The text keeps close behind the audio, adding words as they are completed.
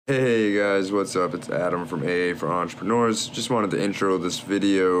guys, what's up? It's Adam from AA for Entrepreneurs. Just wanted to intro this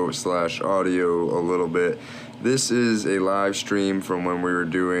video/audio a little bit. This is a live stream from when we were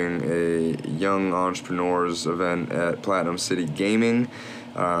doing a Young Entrepreneurs event at Platinum City Gaming.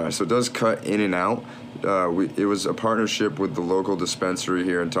 So it does cut in and out. It was a partnership with the local dispensary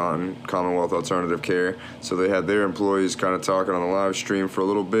here in Taunton, Commonwealth Alternative Care. So they had their employees kind of talking on the live stream for a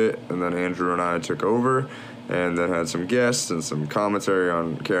little bit, and then Andrew and I took over, and then had some guests and some commentary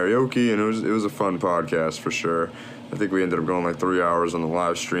on karaoke, and it was a fun podcast for sure. I think we ended up going like 3 hours on the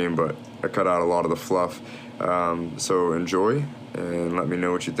live stream, but I cut out a lot of the fluff. So enjoy, and let me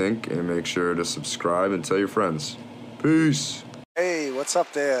know what you think, and make sure to subscribe and tell your friends. Peace. Hey, what's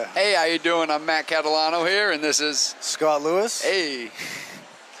up there? Hey, how you doing? I'm Matt Catalano here, and this is Scott Lewis. Hey.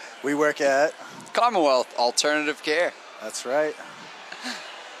 We work at Commonwealth Alternative Care. That's right.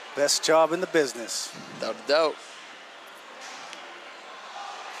 Best job in the business. Without a doubt.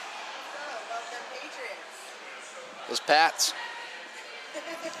 Those Pats.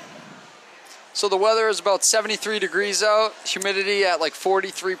 So the weather is about 73 degrees out, humidity at like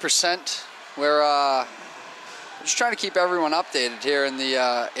 43%. We're just trying to keep everyone updated here in the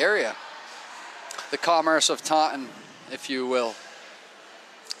area. The commerce of Taunton, if you will.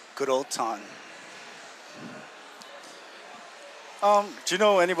 Good old Taunton. Do you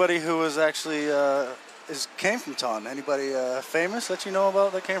know anybody who was actually came from Taunton? Anybody famous that you know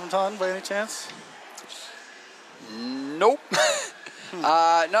about that came from Taunton by any chance? Nope.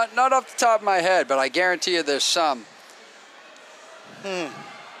 Not off the top of my head, but I guarantee you there's some.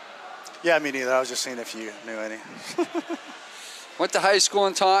 Yeah, me neither. I was just seeing if you knew any. Went to high school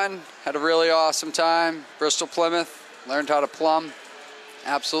in Taunton, had a really awesome time. Bristol Plymouth, learned how to plumb.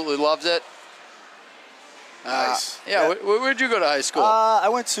 Absolutely loved it. Nice. Yeah, where'd you go to high school? I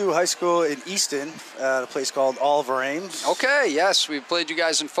went to high school in Easton, at a place called Oliver Ames. Okay, yes, we played you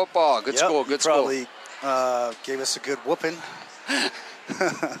guys in football. Good school, good school. Probably gave us a good whooping.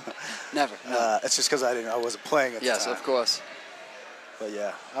 Never. It's just because I wasn't playing at the time. Yes, of course. But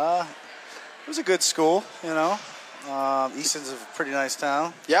yeah, it was a good school, you know. Easton's a pretty nice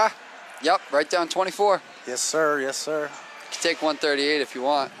town. Yeah, yep, right down 24. Yes, sir. Yes, sir. You can take 138 if you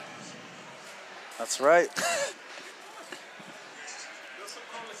want. That's right.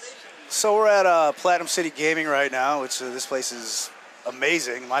 So we're at Platinum City Gaming right now, which this place is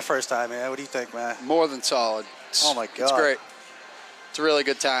amazing. My first time, man. What do you think, man? More than solid. Oh my God. It's great. It's a really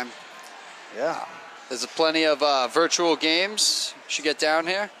good time. Yeah. There's plenty of virtual games. You should get down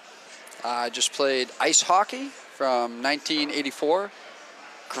here. I just played ice hockey from 1984.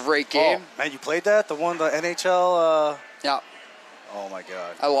 Great game. Oh, man, you played that? The NHL? Yeah. Oh my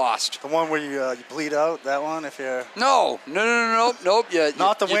God. I lost. The one where you bleed out, that one, if you're... No. Nope.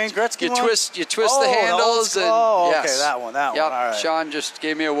 Not the Wayne Gretzky one? You twist the handles. Okay, that one. Yep. All right. Sean just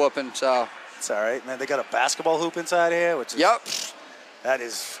gave me a whooping, so... It's all right, man. They got a basketball hoop inside here, which is... Yep. That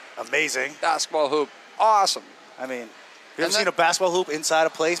is amazing. Basketball hoop. Awesome. I mean, you ever seen a basketball hoop inside a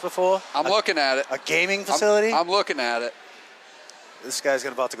place before? I'm looking at it. A gaming facility? I'm looking at it. This guy's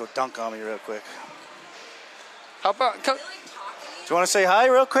about to go dunk on me real quick. How about... Do you want to say hi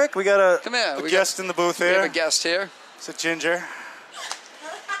real quick? We got a guest in the booth here. We have a guest here. It's a ginger.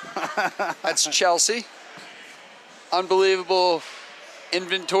 That's Chelsea. Unbelievable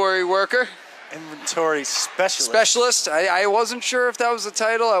inventory worker. Inventory specialist. Specialist. I wasn't sure if that was the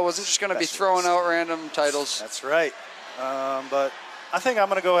title. I wasn't just going to be throwing out random titles. That's right. But I think I'm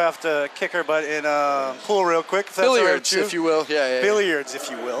going to go have to kick her butt in pool real quick. If that's Billiards, all right, if you will. Yeah. Billiards, if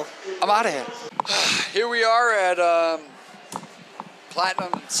you will. I'm out of here. Here we are at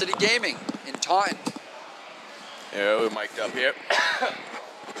Platinum City Gaming in Taunton. Yeah, we're mic'd up here.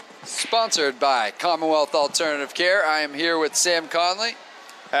 Sponsored by Commonwealth Alternative Care. I am here with Sam Conley.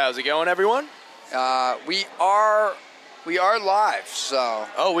 How's it going, everyone? We are live, so...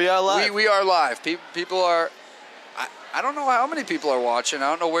 Oh, we are live? We are live. People are... I don't know how many people are watching. I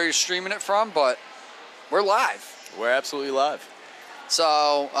don't know where you're streaming it from, but we're live. We're absolutely live.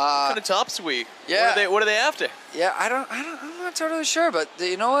 So... what kind of tops are we? Yeah. What are they after? Yeah, I'm not totally sure, but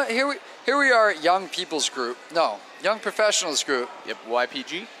you know what? Here we are at Young People's Group. No, Young Professionals Group. Yep,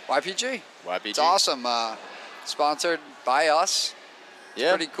 YPG. YPG. YPG. It's awesome. Sponsored by us.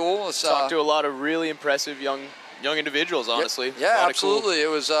 Yeah. Pretty cool. It's, talked to a lot of really impressive young individuals, honestly. Yeah, absolutely.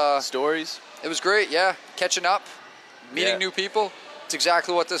 Cool it was stories. It was great, yeah. Catching up, meeting new people. It's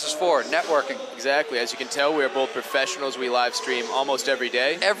exactly what this is for, networking. Exactly. As you can tell, we are both professionals. We live stream almost every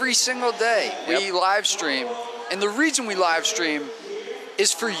day. Every single day we live stream. And the reason we live stream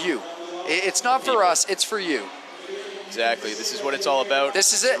is for you. It's not for us, it's for you. Exactly. This is what it's all about.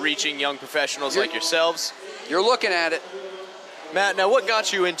 This is it. Reaching young professionals like yourselves. You're looking at it. Matt, now what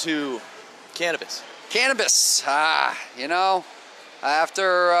got you into cannabis? Cannabis, you know,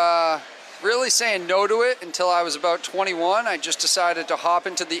 after really saying no to it until I was about 21, I just decided to hop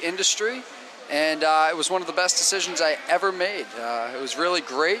into the industry, and it was one of the best decisions I ever made. It was really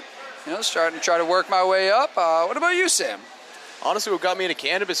great, you know, starting to try to work my way up. What about you, Sam? Honestly, what got me into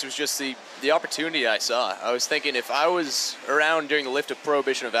cannabis was just the opportunity I saw. I was thinking if I was around during the lift of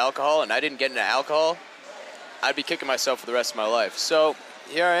prohibition of alcohol and I didn't get into alcohol, I'd be kicking myself for the rest of my life. So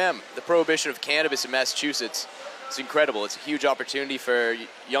here I am. The prohibition of cannabis in Massachusetts is incredible. It's a huge opportunity for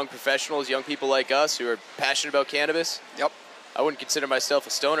young professionals, young people like us who are passionate about cannabis. Yep. I wouldn't consider myself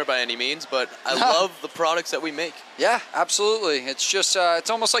a stoner by any means, but I love the products that we make. Yeah, absolutely. It's just, it's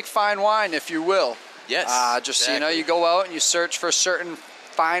almost like fine wine, if you will. Yes. Just, exactly. you know, you go out and you search for certain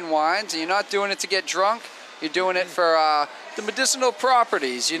fine wines, and you're not doing it to get drunk. You're doing it for the medicinal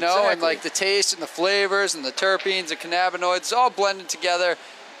properties, you know, Exactly. and like the taste and the flavors and the terpenes and cannabinoids all blended together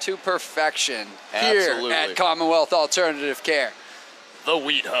to perfection. Absolutely. Here at Commonwealth Alternative Care. The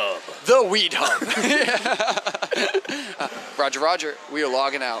Weed Hub. The Weed Hub. Roger, Roger, we are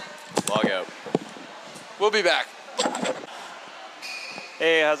logging out. Log out. We'll be back.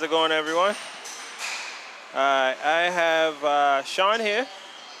 Hey, how's it going, everyone? I have Sean here.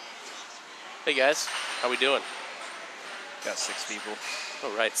 Hey guys, how we doing? Got 6 people.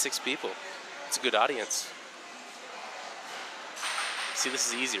 All right, 6 people. It's a good audience. See, this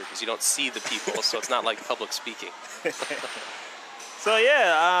is easier because you don't see the people, so it's not like public speaking. So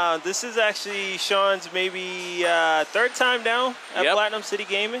yeah, this is actually Sean's maybe 3rd time down at Yep. Platinum City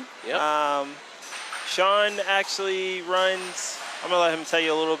Gaming. Yep. Sean actually runs. I'm gonna let him tell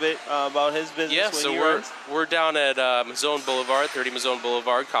you a little bit about his business. Yeah, when so he we're runs. we're down at Mazone Boulevard, 30 Mazone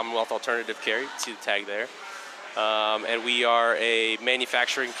Boulevard, Commonwealth Alternative Care. You can see the tag there. And we are a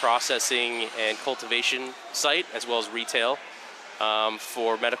manufacturing, processing, and cultivation site, as well as retail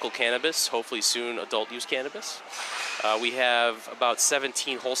for medical cannabis, hopefully soon adult use cannabis. We have about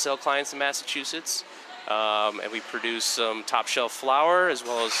 17 wholesale clients in Massachusetts, and we produce some top shelf flower as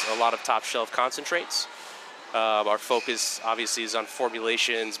well as a lot of top shelf concentrates. Our focus obviously is on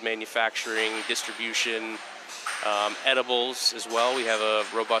formulations, manufacturing, distribution, edibles as well. We have a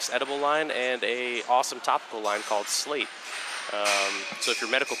robust edible line and a awesome topical line called Slate. So if you're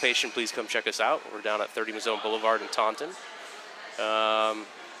a medical patient, please come check us out. We're down at 30 Mazone Boulevard in Taunton.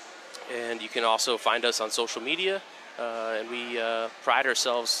 And you can also find us on social media, and we pride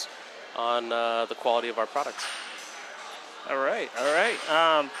ourselves on the quality of our products. All right.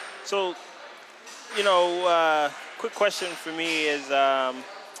 So, you know, quick question for me is,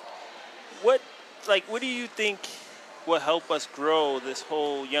 what do you think will help us grow this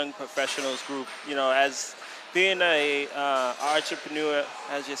whole young professionals group? You know, as being a entrepreneur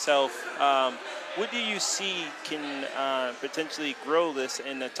as yourself, what do you see can potentially grow this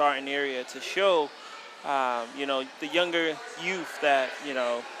in the Taunton area to show, you know, the younger youth that, you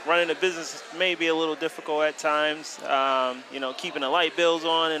know, running a business may be a little difficult at times, you know, keeping the light bills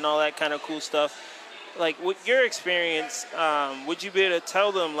on and all that kind of cool stuff. Like, with your experience, would you be able to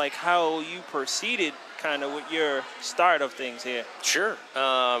tell them, like, how you proceeded kind of with your start of things here? Sure,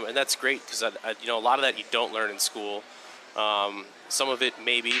 and that's great because you know, a lot of that you don't learn in school. Some of it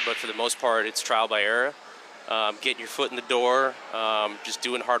maybe, but for the most part, it's trial by error. Getting your foot in the door, just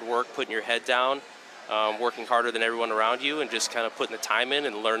doing hard work, putting your head down, working harder than everyone around you, and just kind of putting the time in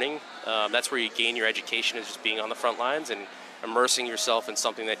and learning. That's where you gain your education, is just being on the front lines and immersing yourself in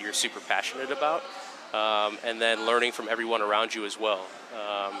something that you're super passionate about, and then learning from everyone around you as well.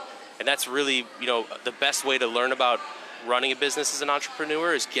 And that's really, you know, the best way to learn about running a business as an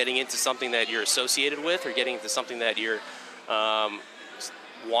entrepreneur is getting into something that you're associated with, or getting into something that you're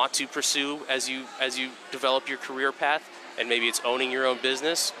want to pursue as you develop your career path. And maybe it's owning your own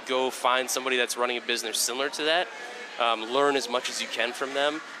business. Go find somebody that's running a business similar to that. Learn as much as you can from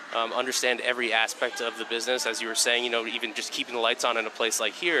them. Understand every aspect of the business. As you were saying, you know, even just keeping the lights on in a place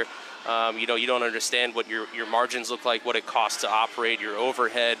like here, you know, you don't understand what your margins look like, what it costs to operate, your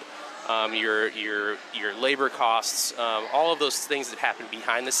overhead, your labor costs, all of those things that happen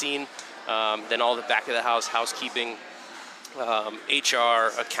behind the scene. Then all the back of the house, housekeeping,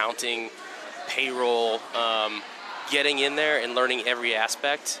 HR, accounting, payroll. Getting in there and learning every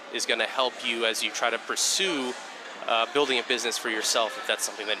aspect is going to help you as you try to pursue building a business for yourself, if that's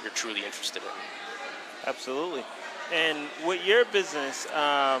something that you're truly interested in. Absolutely. And with your business,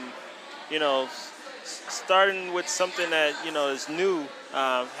 you know, starting with something that, you know, is new,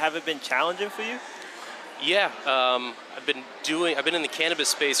 have it been challenging for you? Yeah, I've been in the cannabis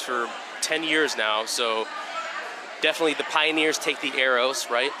space for 10 years now, so definitely the pioneers take the arrows,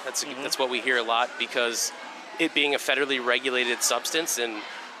 right? That's what we hear a lot, because it being a federally regulated substance and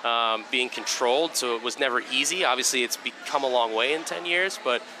being controlled, so it was never easy. Obviously, it's become a long way in 10 years,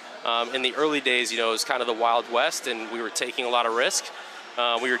 but in the early days, it was kind of the Wild West, and we were taking a lot of risk.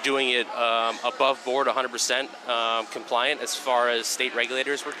 We were doing it above board, 100% compliant as far as state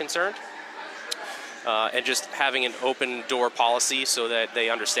regulators were concerned. And just having an open door policy so that they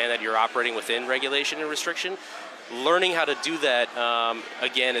understand that you're operating within regulation and restriction. Learning how to do that,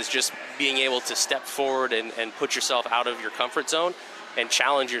 again, is just being able to step forward and put yourself out of your comfort zone and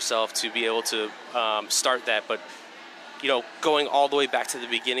challenge yourself to be able to start that. But, going all the way back to the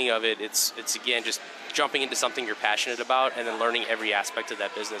beginning of it, it's again, just jumping into something you're passionate about and then learning every aspect of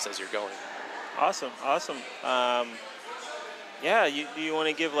that business as you're going. Awesome. Yeah, do you want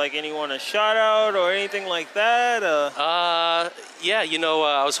to give anyone a shout out or anything like that? Yeah,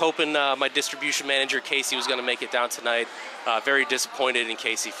 I was hoping my distribution manager Casey was going to make it down tonight. Very disappointed in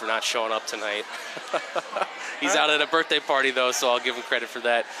Casey for not showing up tonight. He's out at a birthday party though, so I'll give him credit for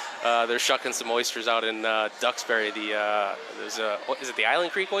that. They're shucking some oysters out in Duxbury. Is it the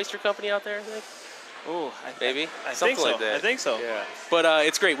Island Creek Oyster Company out there? I think. Ooh, maybe I something think so. like that. I think so. Yeah, but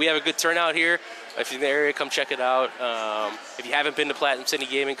it's great. We have a good turnout here. If you're in the area, come check it out. If you haven't been to Platinum City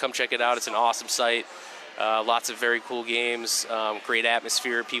Gaming, come check it out. It's an awesome site. Lots of very cool games. Great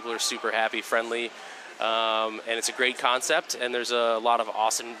atmosphere. People are super happy, friendly, and it's a great concept. And there's a lot of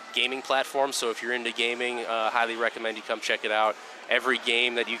awesome gaming platforms. So if you're into gaming, highly recommend you come check it out. Every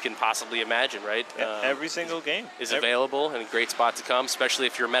game that you can possibly imagine, right? Every single game is available, and a great spot to come, especially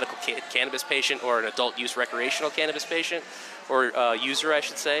if you're a medical cannabis patient or an adult use recreational cannabis patient or user, I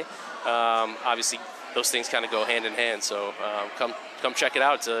should say. Obviously, those things kind of go hand in hand. So come check it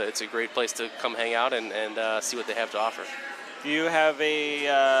out. It's a great place to come hang out and see what they have to offer. Do you have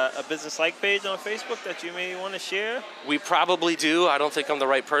a business-like page on Facebook that you may want to share? We probably do. I don't think I'm the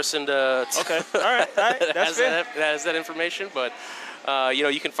right person to okay. All right. That's fair. That has that information, but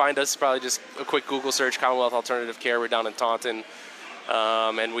you can find us probably just a quick Google search, Commonwealth Alternative Care. We're down in Taunton,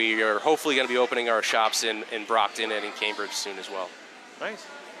 and we are hopefully going to be opening our shops in Brockton and in Cambridge soon as well. Nice.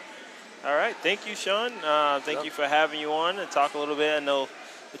 All right. Thank you, Sean. Thank you for having you on and talk a little bit. I know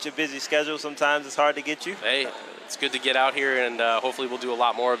with your busy schedule, sometimes it's hard to get you. Hey, it's good to get out here, and hopefully we'll do a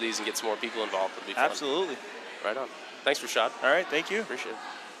lot more of these and get some more people involved. It'll be fun. Absolutely. Right on. Thanks, Rashad. All right. Thank you. Appreciate it.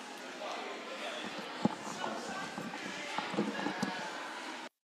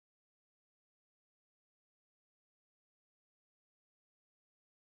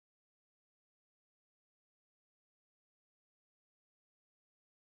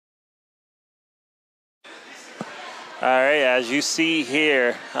 All right, as you see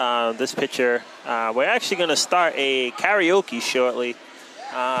here, this picture, we're actually going to start a karaoke shortly.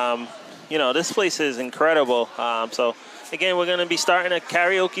 This place is incredible. So, again, we're going to be starting a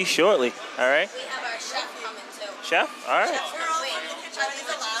karaoke shortly. All right? We have our chef coming too. Chef? All right. Chef, are we in the kitchen? Are these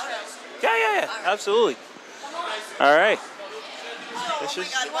allowed? Yeah. Absolutely. All right. He wants to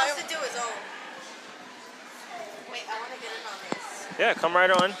do his own. Wait, I want to get in on this. Yeah, come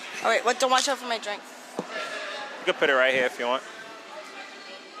right on. All right, don't watch out for my drink. You can put it right here if you want.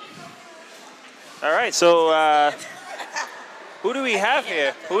 All right, so who do we have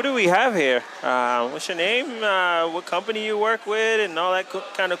here? What's your name? What company you work with and all that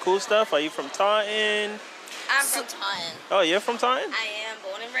kind of cool stuff? Are you from Taunton? I'm from Taunton. Oh, you're from Taunton? I am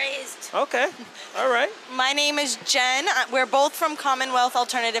born and raised. Okay, all right. My name is Jen. We're both from Commonwealth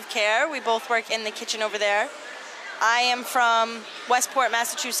Alternative Care. We both work in the kitchen over there. I am from Westport,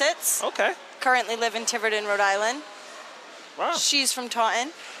 Massachusetts. Okay. Currently live in Tiverton, Rhode Island. Wow. She's from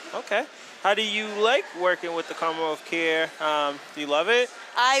Taunton. Okay. How do you like working with the Commonwealth Care? Do you love it?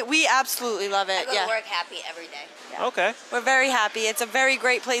 We absolutely love it. I go to work happy every day. Yeah. Okay. We're very happy. It's a very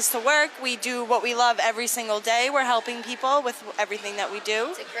great place to work. We do what we love every single day. We're helping people with everything that we do.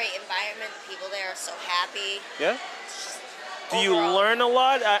 It's a great environment. People there are so happy. Yeah. Do you learn a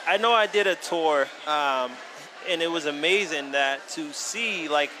lot? I know I did a tour, and it was amazing to see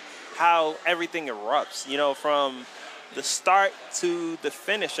how everything erupts, from the start to the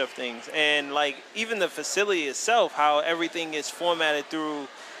finish of things. And even the facility itself, how everything is formatted through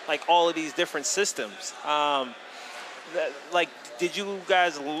all of these different systems. Did you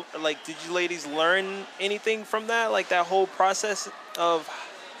ladies learn anything from that? That whole process of...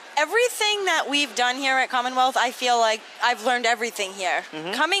 Everything that we've done here at Commonwealth, I feel like I've learned everything here.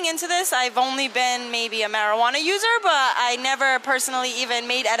 Mm-hmm. Coming into this, I've only been maybe a marijuana user, but I never personally even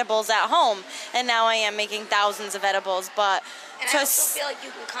made edibles at home. And now I am making thousands of edibles. But I also feel like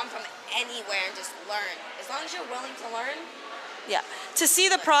you can come from anywhere and just learn. As long as you're willing to learn. Yeah. To see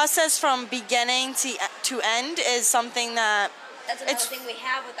the process from beginning to end is something that That's another It's thing we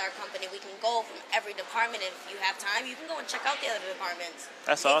have with our company. We can go from every department. If you have time, you can go and check out the other departments.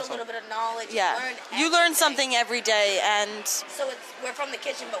 That's Take awesome. a little bit of knowledge. yeah. Learn You learn everything. something every day, and So we're from the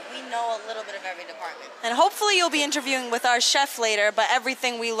kitchen, but we know a little bit of every department. hopefully you'll be interviewing with our chef later. But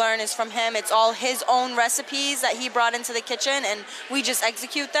everything we learn is from him. It's all his own recipes that he brought into the kitchen, and we just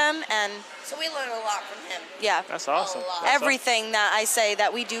execute them. And So we learn a lot from him. yeah, That's awesome. A lot. That's everything that I say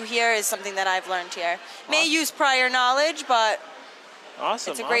that we do here is something that I've learned here. May use prior knowledge, but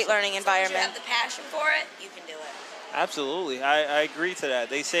awesome. it's a great awesome. learning As long as you environment. have the passion for it, you can do it. Absolutely, I agree to that.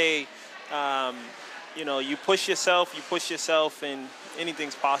 They say, you know, you push yourself, and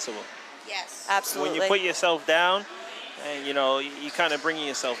anything's possible. Yes. Absolutely. When you put yourself down, and you know, you kind of bringing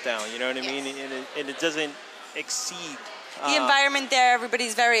yourself down. You know what I mean? Yes. And it doesn't exceed. The environment there,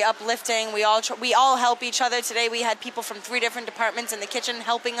 everybody's very uplifting. We all help each other. Today we had people from 3 different departments in the kitchen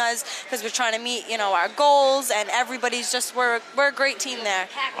helping us because we're trying to meet, you know, our goals, and everybody's just we're a great team there.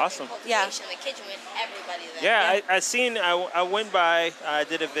 Packaging, Awesome. cultivation, the kitchen with everybody there. Yeah, I went by. I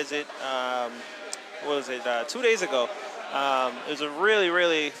did a visit. What was it? 2 days ago. It was a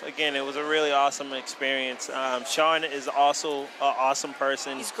really, again, it was a really awesome experience. Sean is also an awesome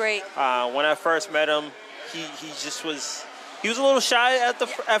person. He's great. When I first met him, he just was. He was a little shy at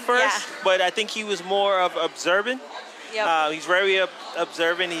first, Yeah. but I think he was more of observant. Yep. He's very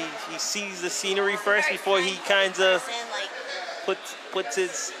observant. He sees the scenery first Very before he kind kind of person, like, puts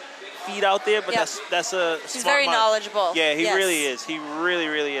his feet out there. But Yep. that's a He's smart very mind. knowledgeable. Yeah, he Yes. really is. He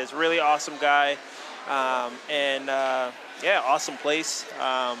really is. Really awesome guy. Yeah, awesome place.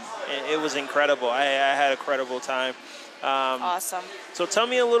 It was incredible. I had a incredible time. Awesome. So tell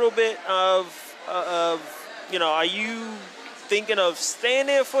me a little bit of you know, are you thinking of staying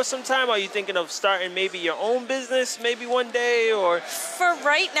there for some time? Are you thinking of starting maybe your own business maybe one day, or? For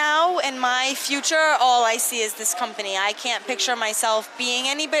right now, in my future, all I see is this company. I can't picture myself being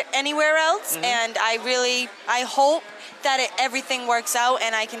anywhere else, and I hope that everything works out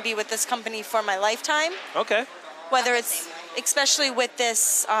and I can be with this company for my lifetime. Okay. Whether it's, especially with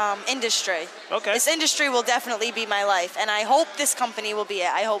this industry. Okay. This industry will definitely be my life, and I hope this company will be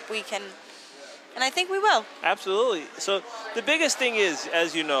it. I hope we can, and I think we will. Absolutely. So the biggest thing is,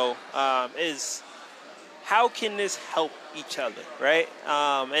 as you know, is how can this help each other, right?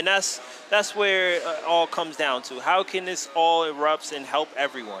 And that's where it all comes down to. How can this all erupts and help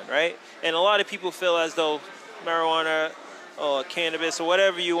everyone, right? And a lot of people feel as though marijuana or cannabis or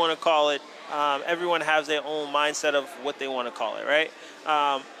whatever you want to call it, everyone has their own mindset of what they want to call it, right?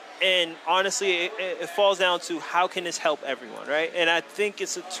 And honestly, it falls down to how can this help everyone, right? And I think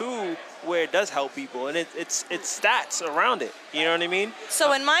it's a tool where it does help people, and it's stats around it. You know what I mean?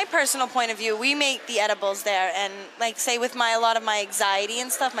 So in my personal point of view, we make the edibles there, and like say with a lot of my anxiety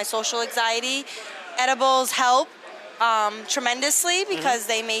and stuff, my social anxiety, edibles help tremendously because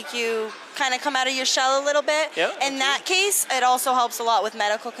they make you kind of come out of your shell a little bit. Yeah, In that case, it also helps a lot with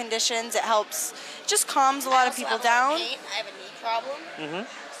medical conditions. It helps, just calms a lot of people down. I have a knee problem,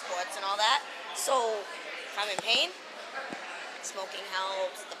 sports and all that. So if I'm in pain, smoking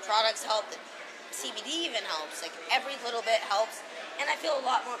helps, the products help, the CBD even helps. Like every little bit helps, and I feel a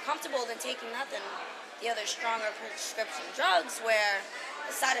lot more comfortable than taking nothing. The other stronger prescription drugs where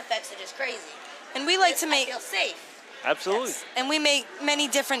the side effects are just crazy. And we like to I make, feel safe. Absolutely. and we make many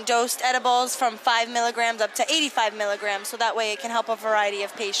different dosed edibles from 5 milligrams up to 85 milligrams, so that way it can help a variety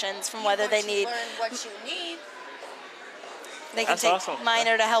of patients from whether they Once need. you learn what you need. They can That's take awesome.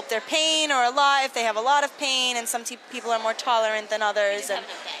 minor to help their pain, or a lot if they have a lot of pain, and some people are more tolerant than You're others. just And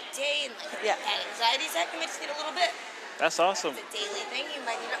having a bad day and like Yeah. bad anxiety attack, you might just need a little bit. That's awesome. It's a daily thing. You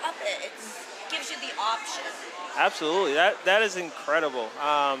might need to up it. It gives you the option. Absolutely, that is incredible.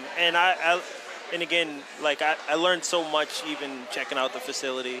 And and again, like I learned so much even checking out the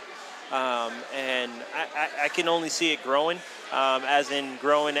facility, and I can only see it growing, as in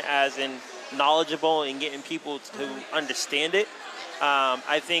knowledgeable and getting people to understand it.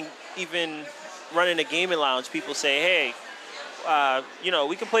 I think even running a gaming lounge, people say, hey, you know,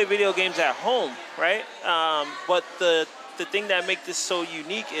 we can play video games at home, right? But the thing that makes this so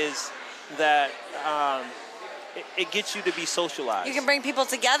unique is that it gets you to be socialized. you can bring people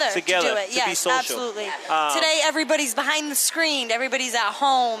together to do it. to Yes, be social. absolutely. Today, everybody's behind the screen. Everybody's at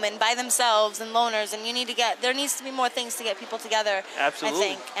home and by themselves and loners. And there needs to be more things to get people together. Absolutely.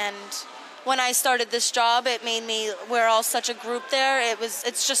 I think. And when I started this job, it made we're all such a group there.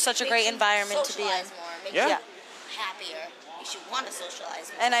 It's just such a great Makes you environment to be in. socialize more. Makes Yeah. you happier. Makes you want to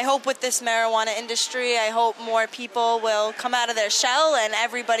socialize more. And I hope with this marijuana industry, I hope more people will come out of their shell and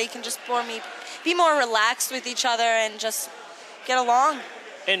everybody can just be more relaxed with each other and just get along.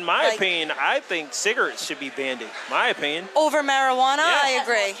 In my Like- opinion, I think cigarettes should be banned. My opinion. Over marijuana, Yeah. I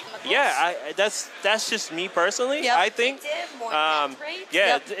agree. Yeah, that's just me personally. Yep. I think. More rates.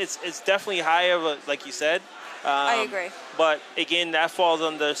 Yeah, Yep. it's definitely high of a, like you said. I agree. But again, that falls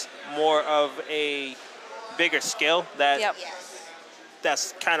under more of a bigger scale that Yep. Yes.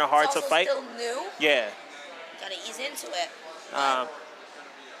 that's kind of hard It's to also fight. still new. Yeah. Gotta ease into it.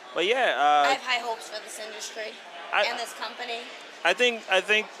 But yeah, I have high hopes for this industry I- and this company. I think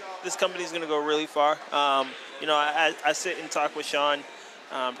this company is going to go really far. You know, I sit and talk with Sean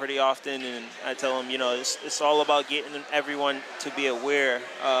pretty often, and I tell him, you know, it's all about getting everyone to be aware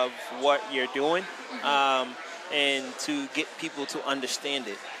of what you're doing, and to get people to understand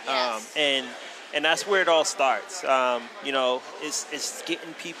it. Yes. And that's where it all starts. You know, it's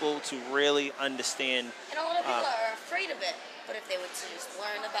getting people to really understand. And a lot of people are afraid of it, but if they would just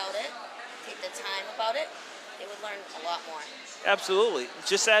learn about it, take the time about it, they would learn a lot more. Absolutely.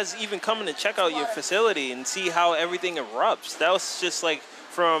 Just as even coming to check out your facility and see how everything erupts. That was just like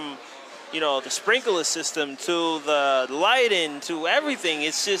from, you know, the sprinkler system to the lighting to everything.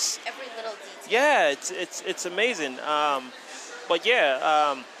 It's just, Every little detail. yeah, it's amazing. But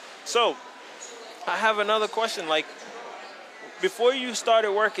yeah, so I have another question. Like, before you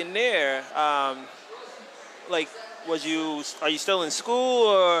started working there, like, are you still in school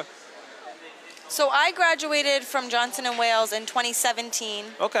or? So I graduated from Johnson & Wales in 2017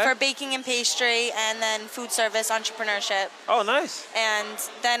 Okay. for baking and pastry and then food service entrepreneurship. Oh, nice. And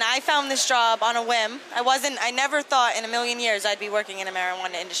then I found this job on a whim. I never thought in a million years I'd be working in a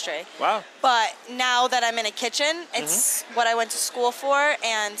marijuana industry. Wow. But now that I'm in a kitchen, it's what I went to school for.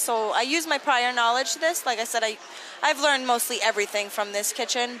 And so I use my prior knowledge to this. Like I said, I've learned mostly everything from this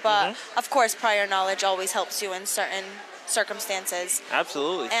kitchen, but of course prior knowledge always helps you in certain circumstances.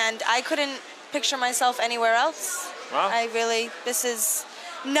 Absolutely. And I couldn't picture myself anywhere else. Wow. This is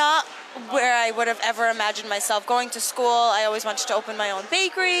not where I would have ever imagined myself. Going to school, I always wanted to open my own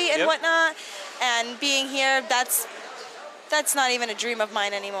bakery and Yep. whatnot. And being here, that's not even a dream of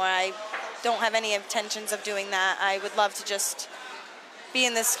mine anymore. I don't have any intentions of doing that. I would love to just be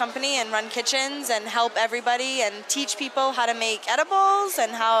in this company and run kitchens and help everybody and teach people how to make edibles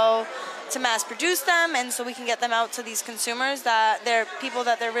and how to mass produce them, and so we can get them out to these consumers that they're people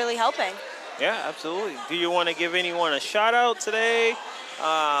that they're really helping. Yeah, absolutely. Do you want to give anyone a shout out today,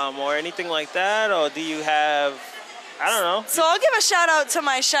 or anything like that, or do you have, I don't know. So I'll give a shout out to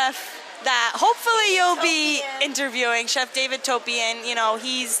my chef that hopefully you'll be Topian. interviewing, Chef David Topian. You know,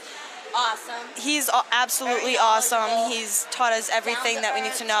 he's Awesome. absolutely Very awesome. knowledgeable. He's taught us everything Down that to we need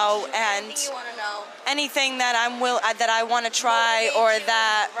earth, to know, teaches you and anything you want to know. anything that that I want to try, or Motivate you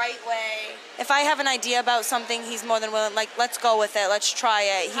that the right way. if I have an idea about something, he's more than willing. Like, let's go with it. Let's try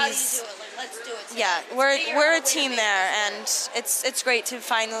it. How do you do it? Like, let's do it. Yeah, together. we're Figure we're out a way to team make there, this and it's great to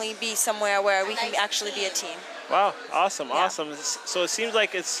finally be somewhere where we can nice actually be a team. team. Wow, awesome, Yeah. awesome. So it seems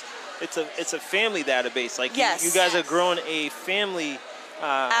like it's a family database. Like Yes. you guys Yes. have grown a family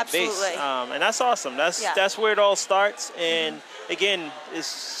Absolutely. base, and that's awesome. Yeah. That's where it all starts. And again,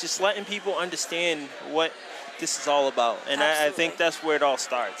 it's just letting people understand what this is all about. And I think Absolutely. that's where it all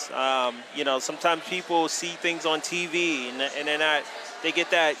starts. You know, sometimes people see things on TV and they're not. They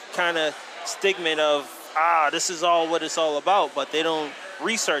get that kind of stigma of this is all what it's all about, but they don't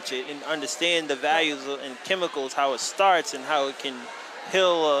research it and understand the values and chemicals, how it starts and how it can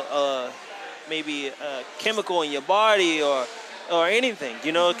heal maybe a chemical in your body or anything.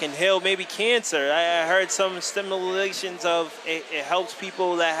 You know, it can heal maybe cancer. I heard some stimulations of it helps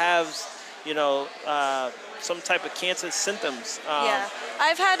people that have, you know, some type of cancer symptoms. Yeah,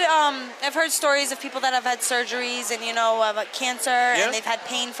 I've heard stories of people that have had surgeries and of cancer, Yeah. and they've had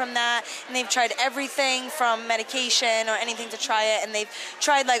pain from that, and they've tried everything from medication or anything to try it, and they've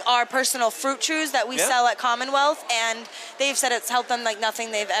tried like our personal fruit chews that we Yeah. sell at Commonwealth, and they've said it's helped them like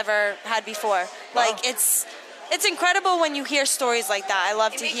nothing they've ever had before. Wow. Like it's incredible when you hear stories like that. I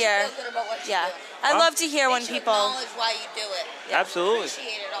love It to makes hear. you feel good about what you Yeah, do. I Wow. love to hear when Makes you people. acknowledge why you do it. Absolutely.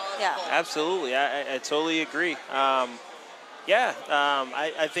 Appreciate it all. Yeah. Absolutely, I totally agree. I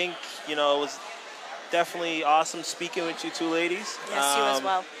think it was definitely awesome speaking with you two ladies. Yes, you as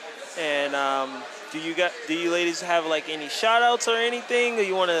well. And do you ladies have like any shout outs or anything, or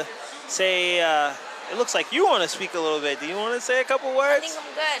you want to say? It looks like you want to speak a little bit. Do you want to say a couple I words? think I'm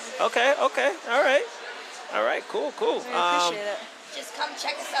good. Okay, all right, cool. I appreciate it. Just come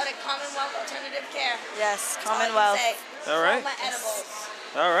check us out at Commonwealth Alternative Care. Yes, That's all I can Commonwealth. say. All right. All my edibles.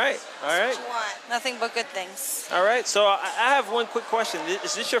 All right. What you want. Nothing but good things. All right. So I have one quick question.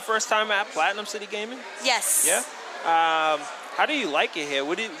 Is this your first time at Platinum City Gaming? Yes. Yeah. How do you like it here?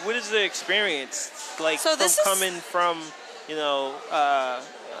 What is the experience like So from this is- coming from the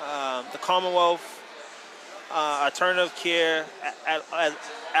Commonwealth Alternative Care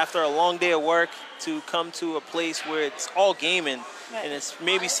after a long day of work to come to a place where it's all gaming and it's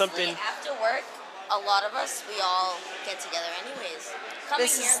maybe Honestly, something. After work, a lot of us, we all get together anyways. Coming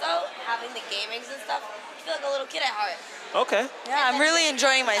here though, having the gamings and stuff, I feel like a little kid at heart. Okay. Yeah, I'm really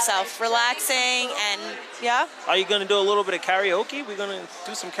enjoying myself, relaxing, and yeah. Are you gonna do a little bit of karaoke? We're gonna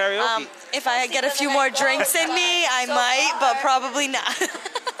do some karaoke. If I get a few more drinks in me, I might, but probably not.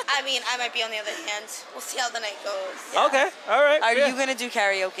 I mean, I might be on the other hand. We'll see how the night goes. Okay. All right. Are yeah. you gonna do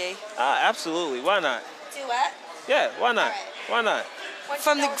karaoke? Absolutely. Why not? Duet? Yeah. Why not? All right. Why not?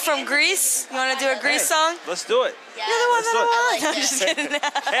 From Greece? You wanna do a Greece song? Let's do it. Yeah. You're the one that I I want. I'm like just it. kidding.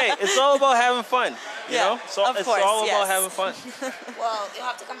 Hey, it's all about having fun. You Yeah, know? So of it's course, all yes. about having fun. Well, you'll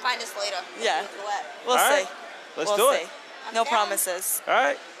have to come find us later. Yeah. Duet. We'll All see. right. Let's We'll do see. it. No I'm down. promises. All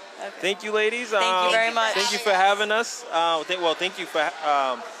right. Okay. Thank you, ladies. Thank you very much. Thank you for having us. Thank you for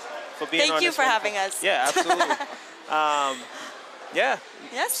being on Thank you this for wonderful- having us. Yeah, absolutely. Yeah.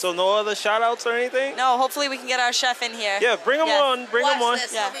 Yes. So no other shout outs or anything? No, hopefully we can get our chef in here. Yeah, bring him Yes. on. Bring Watch him on.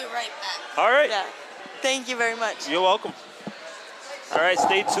 this. Yeah. We'll be right back. All right. Yeah. Thank you very much. You're welcome. All right,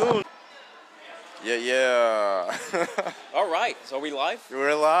 stay tuned. Yeah. All right, so are we live?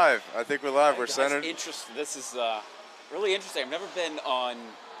 We're live. I think we're live. We're Guys, centered. This is really interesting. I've never been on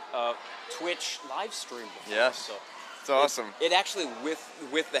Twitch live stream before. Yes. So It's awesome. it actually,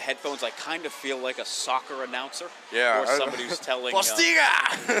 with the headphones, I kind of feel like a soccer announcer. Yeah. Or somebody who's telling.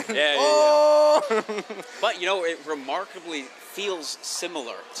 Postiga! Yeah. Oh! But, it remarkably feels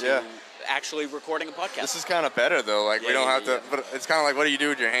similar to Yeah. actually recording a podcast. This is kind of better though. Like we Yeah, don't yeah, have to. yeah. But it's kind of like, what do you do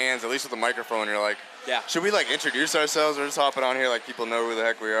with your hands? At least with the microphone, you're like, Yeah. should we like introduce ourselves or just hop it on here like people know who the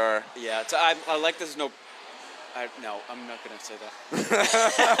heck we are? Yeah, I like this. No, I'm not going to say that.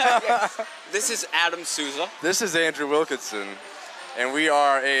 This is Adam Souza. This is Andrew Wilkinson, and we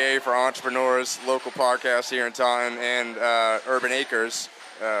are AA for Entrepreneurs, local podcast here in Taunton, and Urban Acres,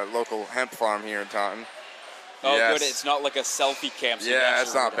 local hemp farm here in Taunton. Oh, Yes. good. It's not like a selfie cam. So you Yeah, actually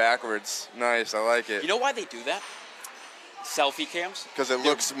it's not read it. backwards. Nice, I like it. You know why they do that? Selfie cams? Because it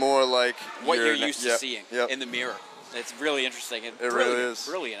looks more like What you're used to yep, seeing Yep. in the mirror. It's really interesting. And It brilliant, really is.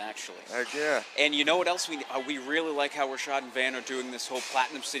 Brilliant, actually. Heck yeah. And you know what else we really like how Rashad and Van are doing this whole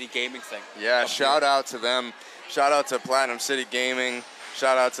Platinum City gaming thing. Yeah, up shout here. out to them. Shout out to Platinum City Gaming.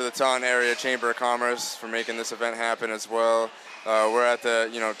 Shout out to the Taunton Area Chamber of Commerce for making this event happen as well. We're at the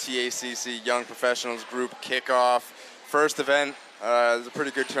TACC Young Professionals Group kickoff. First event. There's a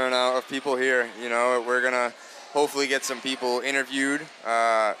pretty good turnout of people here. We're gonna hopefully get some people interviewed.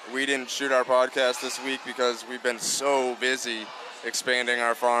 We didn't shoot our podcast this week because we've been so busy expanding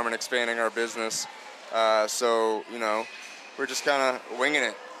our farm and expanding our business. So we're just kind of winging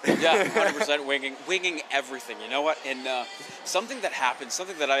it. Yeah, 100% winging everything. You know what? And something that happens,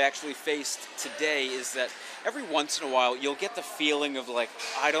 something that I actually faced today is that every once in a while you'll get the feeling of like,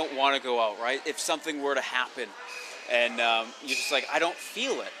 I don't want to go out, right? If something were to happen and you're just like, I don't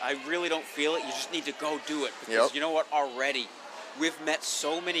feel it. I really don't feel it. You just need to go do it. Because Yep. you know what? Already, we've met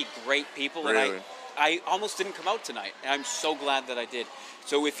so many great people. Really? And I almost didn't come out tonight. And I'm so glad that I did.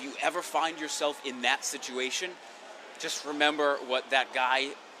 So if you ever find yourself in that situation, just remember what that guy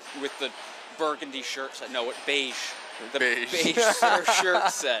with the burgundy shirt said. No, what beige. The Beige. beige shirt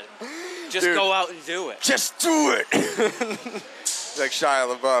said. Just Dude. go out and do it. Just do it. Like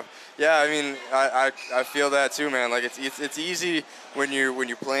Shia LaBeouf. Yeah, I mean, I feel that too, man. Like it's easy when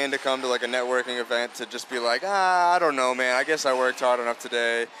you plan to come to like a networking event to just be like, I don't know, man. I guess I worked hard enough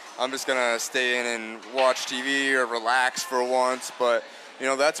today. I'm just gonna stay in and watch TV or relax for once. But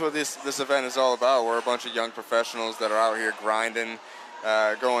that's what this event is all about. We're a bunch of young professionals that are out here grinding,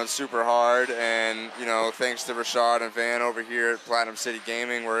 going super hard, and thanks to Rashad and Van over here at Platinum City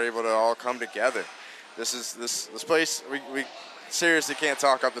Gaming, we're able to all come together. This place, we seriously can't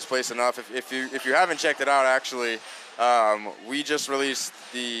talk up this place enough. If you haven't checked it out, actually, we just released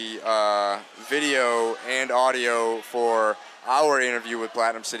the video and audio for our interview with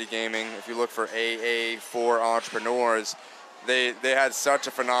Platinum City Gaming. If you look for AA for Entrepreneurs, they had such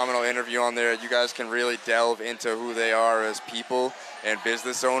a phenomenal interview on there. You guys can really delve into who they are as people and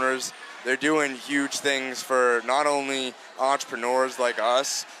business owners. They're doing huge things for not only entrepreneurs like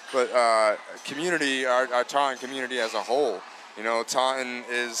us, but community, our Taunton community as a whole. Taunton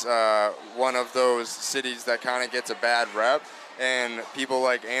is one of those cities that kind of gets a bad rep, and people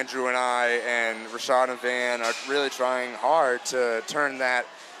like Andrew and I and Rashad and Van are really trying hard to turn that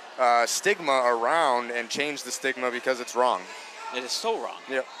stigma around and change the stigma because it's wrong. It is so wrong.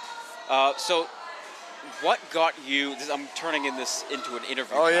 Yep. So what got you? I'm turning this into an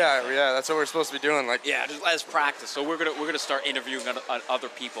interview. Oh kind of yeah, thing. yeah. That's what we're supposed to be doing. Like, Yeah, just as practice. So we're gonna start interviewing other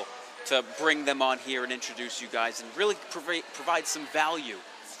people to bring them on here and introduce you guys and really provide some value.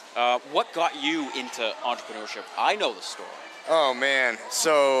 What got you into entrepreneurship? I know the story. oh man.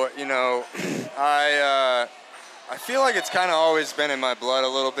 So I feel like it's kind of always been in my blood a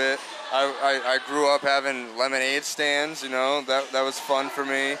little bit. I grew up having lemonade stands. That was fun for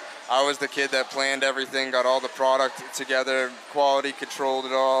me. I was the kid that planned everything, got all the product together, quality controlled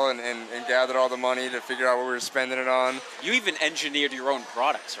it all, and gathered all the money to figure out what we were spending it on. You even engineered your own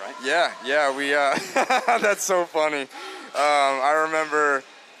products, right? Yeah, we, that's so funny. I remember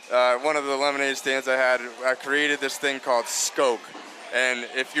one of the lemonade stands I created this thing called Skoke. And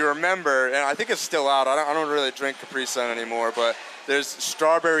if you remember, and I think it's still out, I don't really drink Capri Sun anymore, but there's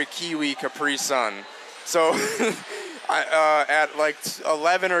strawberry kiwi Capri Sun. So at like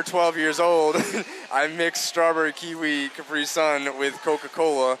 11 or 12 years old, I mixed strawberry kiwi Capri Sun with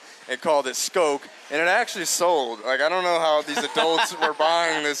Coca-Cola and called it Skoke, and it actually sold. Like, I don't know how these adults were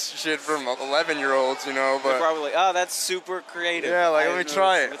buying this shit from 11-year-olds, but They're probably like, oh, that's super creative. yeah, like, let me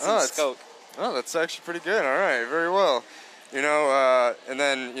try it. What's in Skoke? Oh, that's actually pretty good. All right, very well. And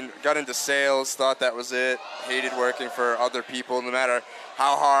then got into sales, thought that was it, hated working for other people. No matter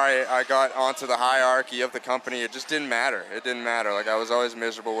how high I got onto the hierarchy of the company, it just didn't matter. It didn't matter. Like, I was always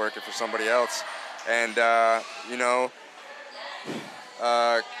miserable working for somebody else. And,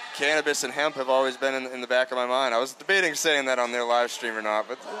 cannabis and hemp have always been in the back of my mind. I was debating saying that on their live stream or not,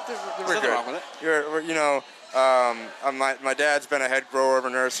 but we're good. Wrong with it. My dad's been a head grower of a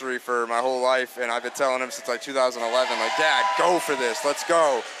nursery for my whole life, and I've been telling him since like 2011, like, Dad, go for this, let's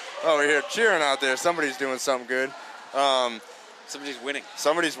go. Oh, we're here cheering out there. Somebody's doing something good. Somebody's winning.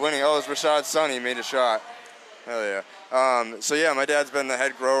 Somebody's winning. Oh, it's Rashad's son. He made a shot. Hell yeah. So yeah, my dad's been the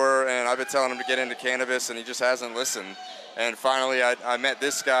head grower, and I've been telling him to get into cannabis, and he just hasn't listened. And finally, I met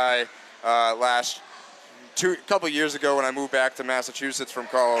this guy couple years ago when I moved back to Massachusetts from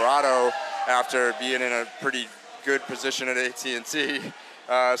Colorado after being in a pretty good position at AT&T.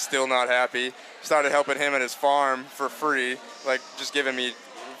 Still not happy. Started helping him at his farm for free, like just giving me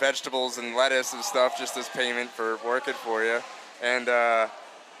vegetables and lettuce and stuff just as payment for working for you. And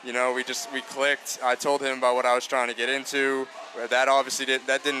we clicked. I told him about what I was trying to get into. That obviously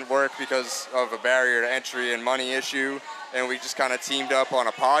didn't work because of a barrier to entry and money issue. And we just kind of teamed up on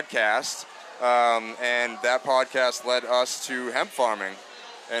a podcast. And that podcast led us to hemp farming.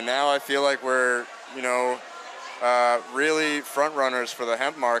 And now I feel like we're, really front runners for the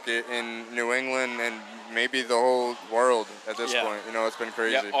hemp market in New England and maybe the whole world at this point. It's been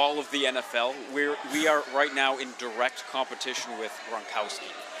crazy. Yeah, all of the NFL. We are right now in direct competition with Gronkowski.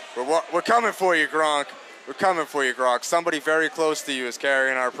 We're coming for you, Gronk. We're coming for you, Gronk. Somebody very close to you is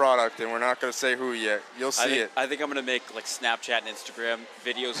carrying our product, and we're not going to say who yet. You'll see it. I think I'm going to make like Snapchat and Instagram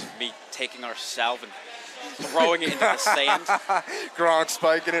videos of me taking our salve and throwing it into the sand. Gronk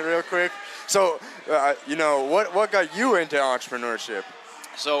spiking it real quick. So, what got you into entrepreneurship?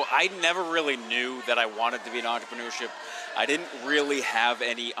 So I never really knew that I wanted to be in entrepreneurship. I didn't really have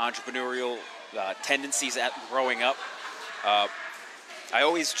any entrepreneurial tendencies growing up. I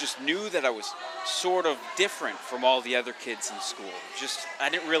always just knew that I was sort of different from all the other kids in school. I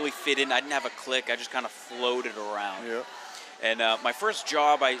didn't really fit in. I didn't have a clique. I just kind of floated around. Yeah. And my first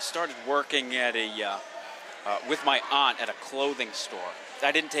job, I started working at with my aunt at a clothing store.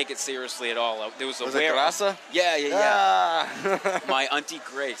 I didn't take it seriously at all. There was a it Grasa? Yeah. My Auntie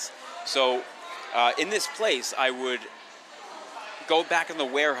Grace. So in this place, I would go back in the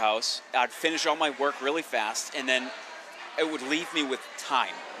warehouse. I'd finish all my work really fast, and then it would leave me with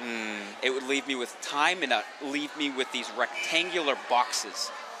time. It would leave me with time, and leave me with these rectangular boxes.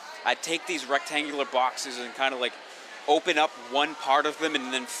 I'd take these rectangular boxes and kind of like open up one part of them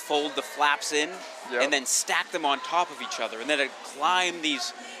and then fold the flaps in, and then stack them on top of each other. And then I'd climb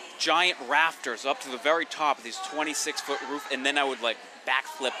these giant rafters up to the very top of these 26-foot roof, and then I would like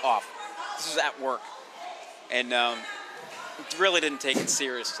backflip off. This is at work. And really didn't take it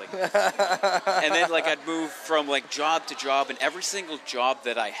seriously. And then like I'd move from like job to job, and every single job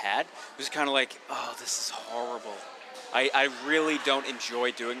that I had was kind of like, oh, this is horrible. I really don't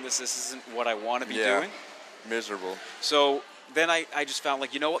enjoy doing this. This isn't what I want to be doing. Miserable. So then I just found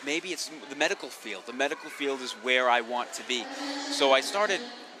like, you know what, maybe it's the medical field. The medical field is where I want to be. So I started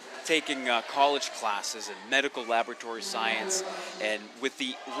taking college classes in medical laboratory science, and with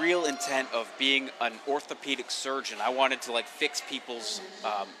the real intent of being an orthopedic surgeon. I wanted to like fix people's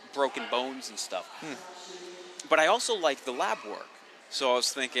broken bones and stuff. But I also like the lab work. So I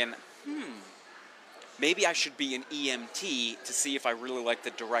was thinking, maybe I should be an EMT to see if I really like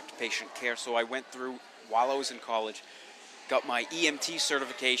the direct patient care. So I went through while I was in college, got my EMT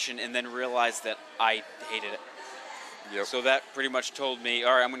certification, and then realized that I hated it. Yep. So that pretty much told me,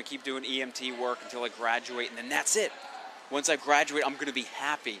 all right, I'm going to keep doing EMT work until I graduate, and then that's it. Once I graduate, I'm going to be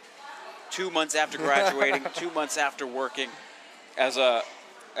happy. 2 months after graduating, 2 months after working as a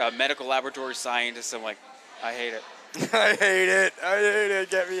medical laboratory scientist, I'm like, I hate it. I hate it.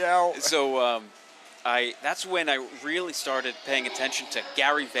 Get me out. So that's when I really started paying attention to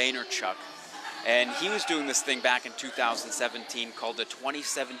Gary Vaynerchuk. And he was doing this thing back in 2017 called the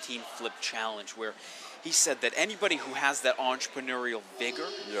 2017 Flip Challenge, where he said that anybody who has that entrepreneurial vigor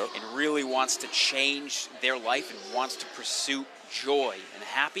and really wants to change their life and wants to pursue joy and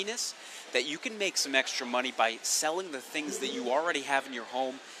happiness, that you can make some extra money by selling the things that you already have in your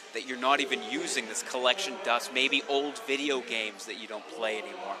home that you're not even using, this collection dust, maybe old video games that you don't play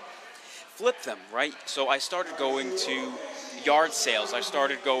anymore. Flip them, right? So I started going to yard sales. I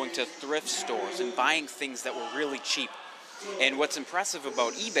started going to thrift stores and buying things that were really cheap. And what's impressive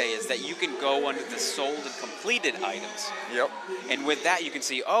about eBay is that you can go under the sold and completed items. Yep. And with that, you can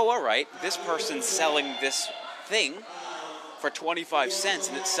see, oh, all right, this person's selling this thing for 25 cents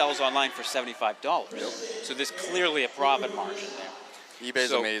and it sells online for $75. Yep. So there's clearly a profit margin there.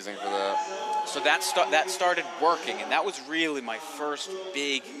 eBay's amazing for that. So that started working, and that was really my first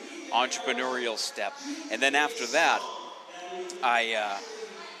big entrepreneurial step. And then after that, I'm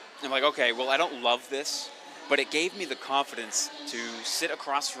like, okay, well, I don't love this, but it gave me the confidence to sit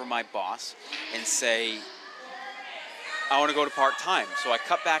across from my boss and say, I want to go to part-time. So I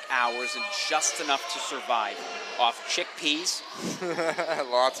cut back hours and just enough to survive off chickpeas.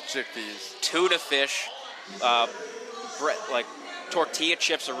 Lots of chickpeas. Tuna fish. Tortilla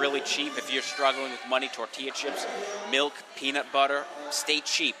chips are really cheap. If you're struggling with money, tortilla chips, milk, peanut butter, stay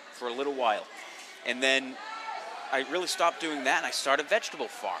cheap for a little while. And then I really stopped doing that, and I started a vegetable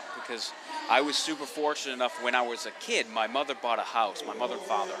farm because I was super fortunate enough when I was a kid. My mother bought a house, my mother and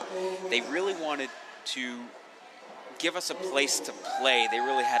father. They really wanted to give us a place to play. They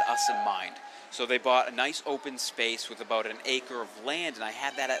really had us in mind. So they bought a nice open space with about an acre of land, and I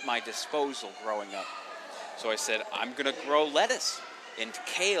had that at my disposal growing up. So I said, I'm going to grow lettuce and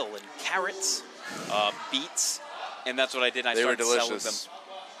kale and carrots, beets, and that's what I did. I started selling them.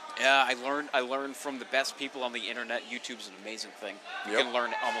 Yeah, I learned from the best people on the internet. YouTube's an amazing thing. You can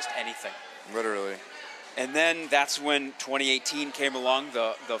learn almost anything. Literally. And then that's when 2018 came along,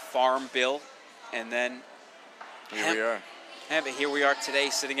 the farm bill, and then here we are. Yeah, but here we are today,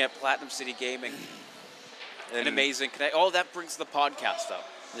 sitting at Platinum City Gaming. An amazing connect. Oh, that brings the podcast up.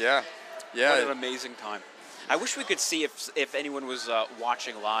 Yeah. Yeah. What an amazing time. I wish we could see if anyone was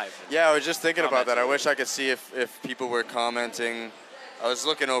watching live. Yeah, I was just thinking about that. I wish I could see if people were commenting. I was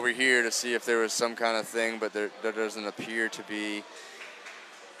looking over here to see if there was some kind of thing, but there doesn't appear to be.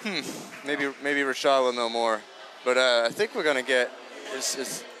 Maybe Rashad will know more. But I think we're going to get...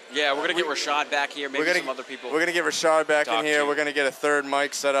 Yeah, we're going to get Rashad back here, maybe some other people. We're going to get Rashad back in here. We're going to get a third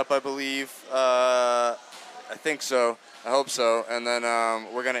mic set up, I believe. I think so. I hope so. And then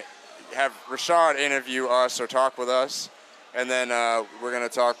we're going to have Rashad interview us or talk with us. And then we're going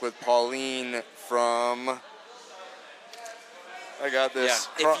to talk with Pauline from... I got this.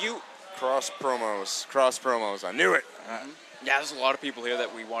 Yeah. Cross promos. I knew it. Yeah, there's a lot of people here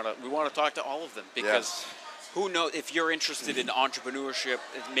that we want to talk to all of them because who knows if you're interested in entrepreneurship,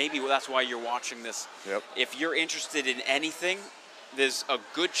 maybe that's why you're watching this. Yep. If you're interested in anything, there's a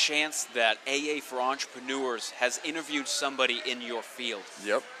good chance that AA for Entrepreneurs has interviewed somebody in your field.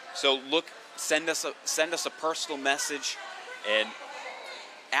 Yep. So send us a personal message and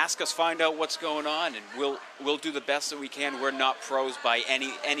ask us, find out what's going on, and we'll do the best that we can. We're not pros by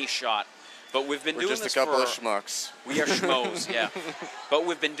any shot, but we're doing this just a couple of schmucks. We are schmoes, yeah. But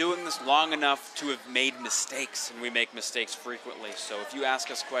we've been doing this long enough to have made mistakes, and we make mistakes frequently. So if you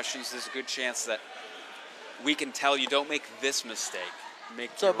ask us questions, there's a good chance that we can tell you, don't make this mistake.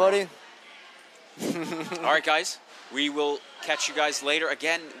 What's up, buddy? All right, guys. We will catch you guys later.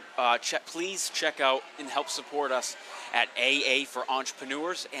 Again, please check out and help support us at AA for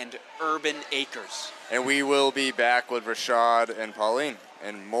Entrepreneurs and Urban Acres. And we will be back with Rashad and Pauline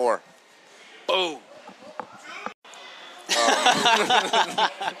and more. Boom.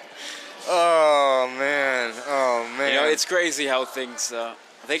 Oh, man. You know, it's crazy how things,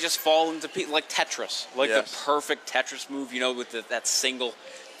 they just fall into like Tetris. Like the perfect Tetris move, you know, with that single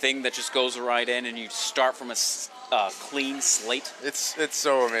thing that just goes right in and you start from a clean slate. It's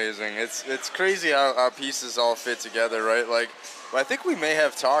so amazing. It's crazy how pieces all fit together, right? Like, I think we may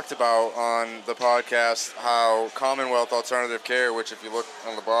have talked about on the podcast how Commonwealth Alternative Care, which if you look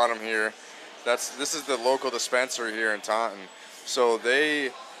on the bottom here, this is the local dispensary here in Taunton. So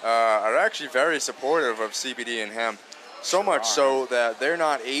they are actually very supportive of CBD and hemp. So much so that they're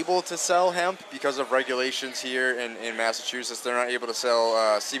not able to sell hemp because of regulations here in Massachusetts. They're not able to sell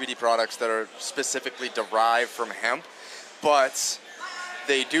CBD products that are specifically derived from hemp, but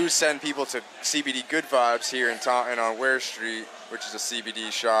they do send people to CBD Good Vibes here in Taunton on Ware Street, which is a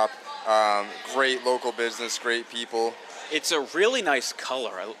CBD shop. Great local business, great people. It's a really nice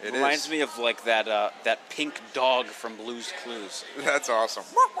color. It reminds is. me of like that pink dog from Blue's Clues. That's awesome.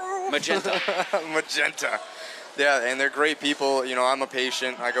 Magenta. Magenta. Yeah, and they're great people. You know, I'm a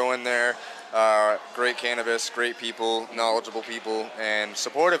patient. I go in there. Great cannabis, great people, knowledgeable people, and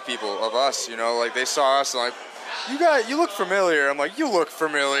supportive people of us. You know, like they saw us and like, you look familiar. I'm like, you look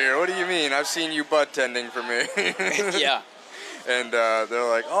familiar. What do you mean? I've seen you bud tending for me. Yeah. And they're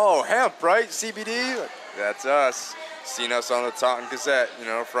like, oh, hemp, right? CBD? Like, that's us. Seen us on the Taunton Gazette, you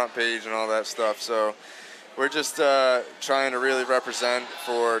know, front page and all that stuff. So we're just trying to really represent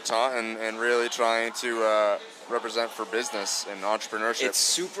for Taunton and really trying to represent for business and entrepreneurship. It's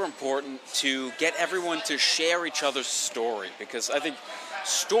super important to get everyone to share each other's story, because I think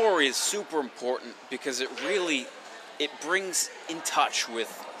story is super important because it brings in touch with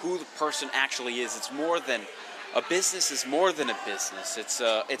who the person actually is. It's more than a business is more than a business. It's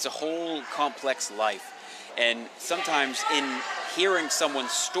a whole complex life. And sometimes in hearing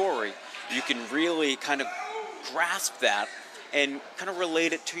someone's story, you can really kind of grasp that and kind of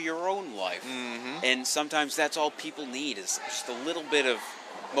relate it to your own life. Mm-hmm. And sometimes that's all people need, is just a little bit of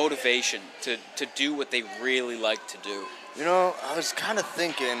motivation to do what they really like to do. You know, I was kind of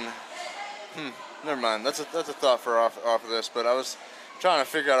thinking, never mind, that's a thought for off of this, but I was trying to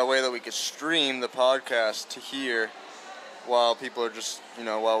figure out a way that we could stream the podcast to here while people are just, you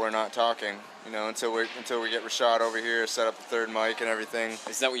know, while we're not talking, you know, until we get Rashad over here, set up the third mic and everything.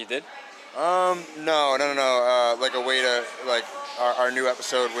 Is that what you did? No. Like a way to, like, our new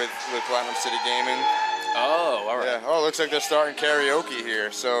episode with Platinum City Gaming. Oh, all right. Yeah. Oh, it looks like they're starting karaoke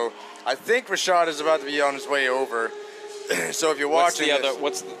here. So I think Rashad is about to be on his way over. So if you're watching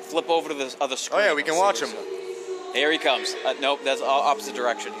flip over to the other screen. Oh, yeah, we can watch him. Here he comes. Nope, that's opposite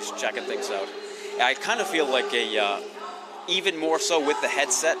direction. He's checking things out. I kind of feel like even more so with the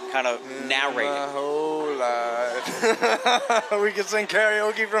headset, kind of narrating. My whole life. We can sing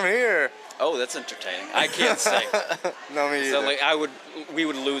karaoke from here. Oh, that's entertaining. I can't sing. No, me either. So like we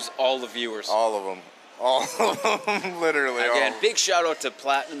would lose all the viewers. All of them, literally. Again, all. big shout out to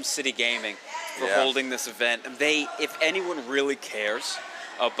Platinum City Gaming for holding this event. If anyone really cares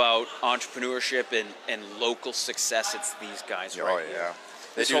about entrepreneurship and local success, it's these guys right here. Oh yeah,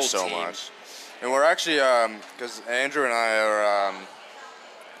 they This do whole so team. much. And we're actually, because Andrew and I are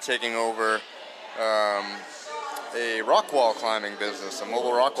taking over a rock wall climbing business, a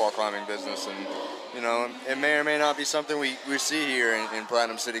mobile rock wall climbing business, and you know, it may or may not be something we see here in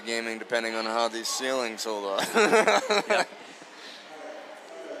Platinum City Gaming, depending on how these ceilings hold up. Yeah.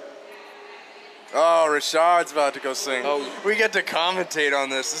 Oh, Rashad's about to go sing. Oh. We get to commentate on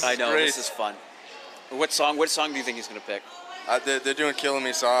this. This is I know, great. this is fun. What song do you think he's going to pick? They're doing "Killing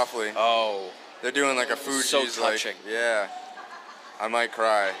Me Softly." Oh, They're doing like a Fuji's, so touching. like, yeah. I might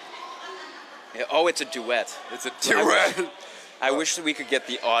cry. yeah, oh, it's a duet. It's a duet. I wish that we could get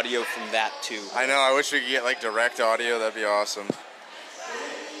the audio from that too. I know. I wish we could get like direct audio. That'd be awesome.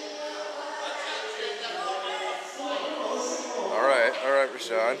 All right,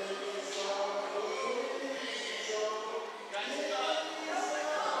 Rashad.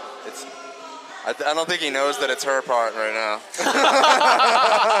 It's. I don't think he knows that it's her part right now.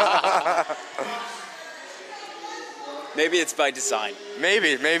 Maybe it's by design.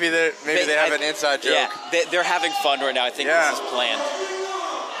 Maybe they have an inside joke. Yeah, they're having fun right now. I think Yeah. this is planned.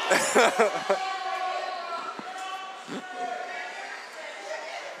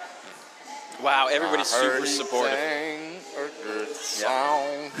 Wow, everybody's super supportive.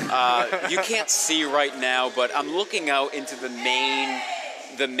 You can't see right now, but I'm looking out into the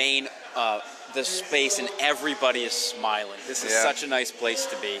space, and everybody is smiling. This is Yeah. such a nice place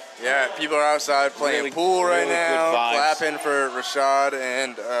to be. Yeah, people are outside playing Really- pool right really good now, vibes. clapping for Rashad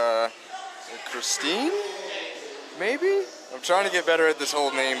and Christine, maybe? I'm trying to get better at this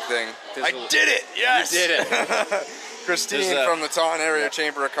whole name thing. I did it! Yes! You did it. Christine from the Taunton Area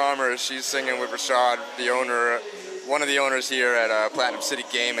Chamber of Commerce, she's singing with Rashad, the owner, one of the owners here at Platinum City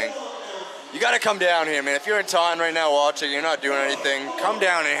Gaming. You gotta come down here, man. If you're in Taunton right now watching, you're not doing anything, come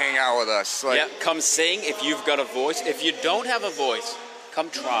down and hang out with us. Like, Yeah, come sing if you've got a voice. If you don't have a voice, come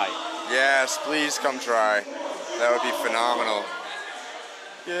try. yes, please come try. That would be phenomenal.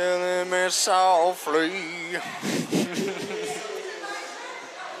 Killing me softly.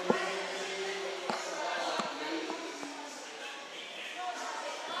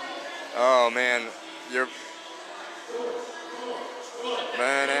 Oh man, you're.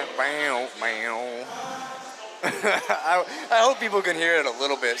 I hope people can hear it a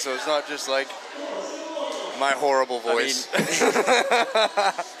little bit, so it's not just like my horrible voice.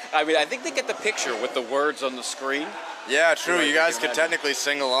 I mean, I think they get the picture with the words on the screen. Yeah, true. You guys could imagine. technically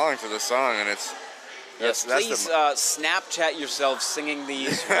sing along to the song, and it's. Yes, please Snapchat yourself singing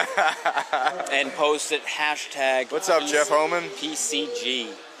these and post it hashtag. What's up, Jeff Homan?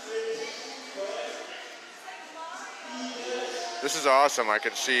 PCG. This is awesome. I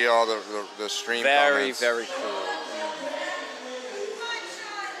could see all the stream Very, comments. very cool.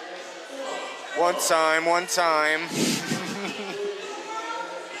 One time.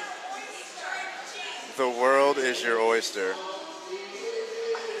 The world is your oyster.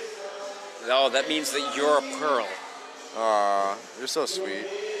 Oh, that means that you're a pearl. Aw, you're so sweet.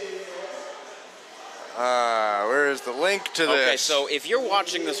 Where is the link to this? Okay, so if you're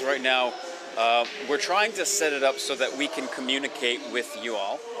watching this right now, we're trying to set it up so that we can communicate with you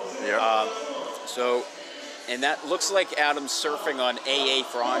all. Yeah. And that looks like Adam's surfing on AA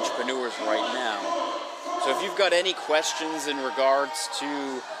for Entrepreneurs right now. So if you've got any questions in regards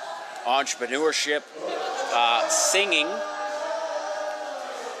to entrepreneurship, singing.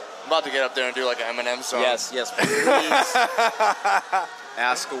 I'm about to get up there and do like an Eminem song. Yes, please.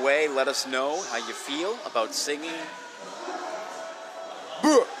 Ask away. Let us know how you feel about singing.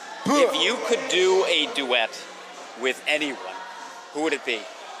 If you could do a duet with anyone, who would it be?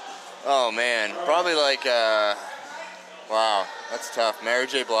 Oh man, probably like, wow, that's tough. Mary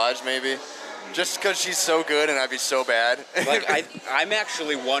J. Blige maybe? Just because she's so good and I'd be so bad. Like, I'm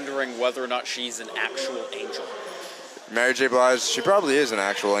actually wondering whether or not she's an actual angel. Mary J. Blige, she probably is an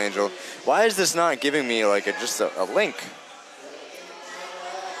actual angel. Why is this not giving me like just a link?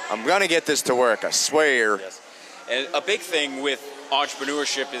 I'm gonna get this to work, I swear. Yes. And a big thing with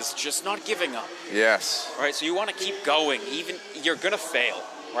entrepreneurship is just not giving up. Yes. All right, so you want to keep going. Even you're gonna fail,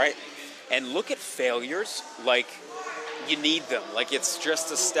 right? And look at failures like you need them. Like it's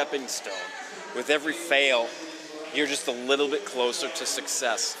just a stepping stone. With every fail, you're just a little bit closer to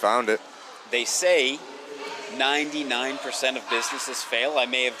success. Found it. They say 99% of businesses fail. I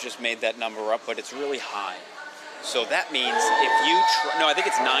may have just made that number up, but it's really high. So that means if you no, I think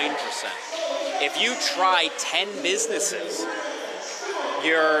it's 9%. If you try 10 businesses,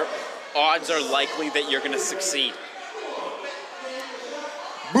 your odds are likely that you're going to succeed.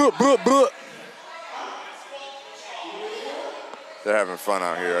 They're having fun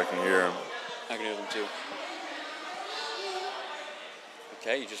out here. I can hear them. I can hear them too.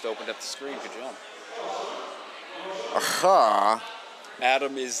 Okay, you just opened up the screen. Good job. Aha.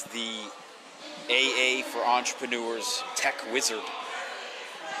 Adam is the AA for Entrepreneurs tech wizard.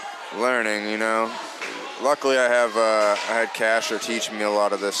 Learning, you know. Luckily, I had Casher teaching me a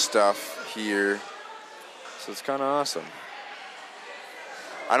lot of this stuff here, so it's kind of awesome.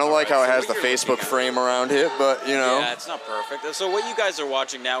 I don't like how it has the Facebook frame around it, but you know. Yeah, it's not perfect. So what you guys are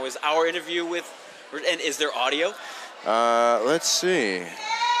watching now is our interview with, and is there audio? Let's see.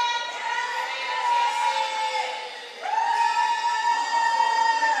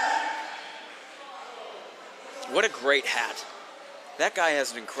 What a great hat. That guy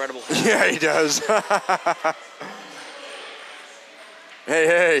has an incredible hat. Yeah, he does.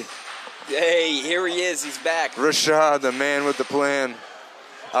 Hey. Hey, here he is. He's back. Rashad, the man with the plan.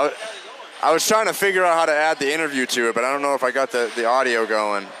 I was trying to figure out how to add the interview to it, but I don't know if I got the audio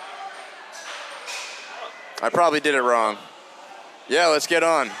going. I probably did it wrong. Yeah, let's get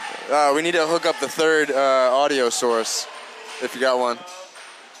on. We need to hook up the third audio source, if you got one.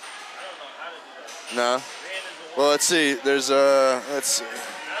 No? Well, let's see. There's let's see. Rashad,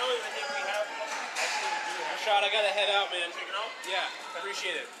 I gotta head out, man. Yeah,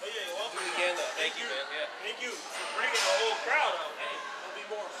 appreciate it. Oh, yeah, you're welcome. Do it again, though. Thank you, man. Yeah. Thank you for bringing the whole crowd out. Hey, there'll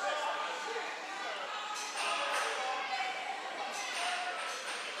be more.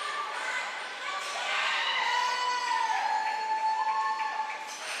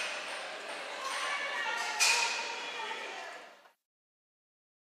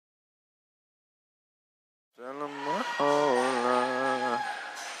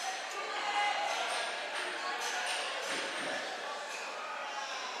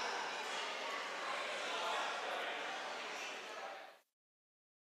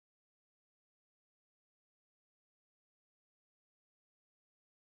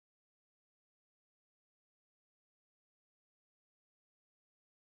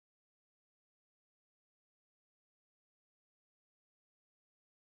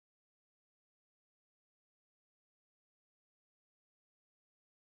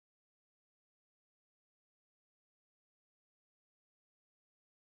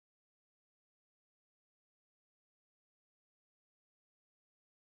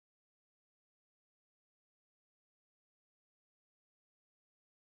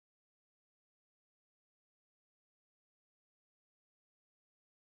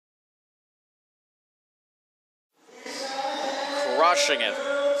 crushing it.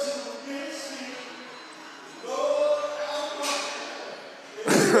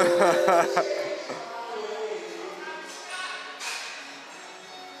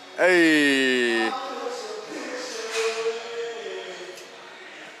 Hey.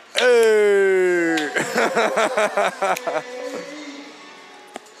 Hey.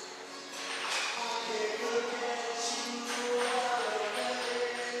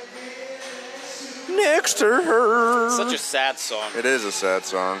 Next to her. Such a sad song. It is a sad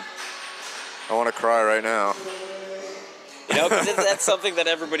song. I want to cry right now. You know, 'cause that's something that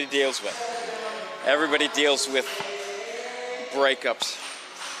everybody deals with. Everybody deals with breakups.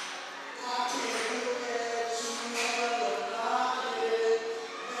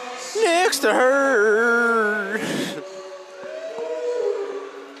 Next to her.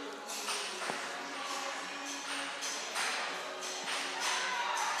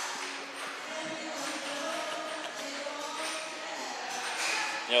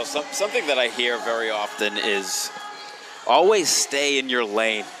 You know, something that I hear very often is always stay in your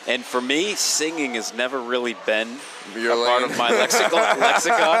lane. And for me, singing has never really been Your a part lane. of my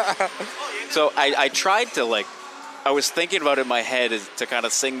lexicon. So I tried to, like, I was thinking about it in my head to kind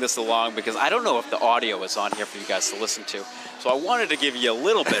of sing this along because I don't know if the audio is on here for you guys to listen to. So I wanted to give you a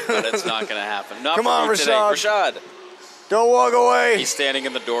little bit, but it's not going to happen. Not Come for on, me today. Rashad. Rashad. Don't walk away. He's standing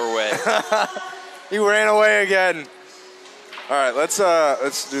in the doorway. You ran away again. All right, let's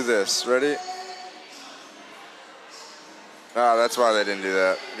do this. Ready? Ah, that's why they didn't do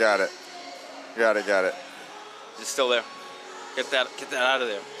that. Got it. Got it. It's still there. Get that out of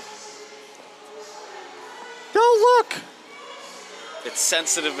there. Don't look. It's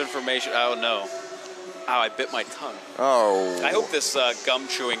sensitive information. Oh no. Ow, I bit my tongue. Oh. I hope this gum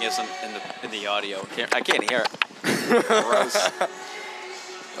chewing isn't in the audio. I can't hear it. Gross.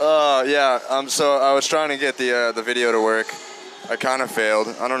 Yeah. So I was trying to get the video to work. I kind of failed.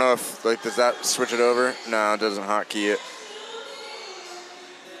 I don't know if does that switch it over? No, it doesn't hotkey it.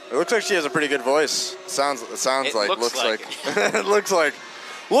 It looks like she has a pretty good voice. Sounds It like looks like it looks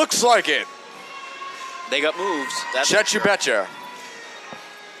like it. They got moves. That's Chet for you sure. betcha.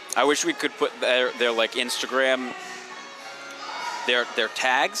 I wish we could put their like Instagram, their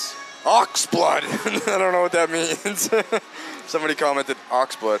tags. Oxblood. I don't know what that means. Somebody commented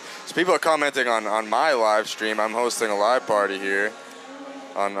Oxblood. So people are commenting on my live stream. I'm hosting a live party here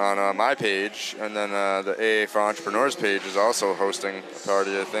on my page, and then the AA for Entrepreneurs page is also hosting a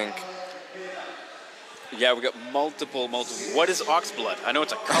party, I think. Yeah, we got multiple. What is oxblood? I know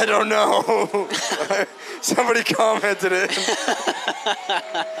it's a color. I don't know. Somebody commented it.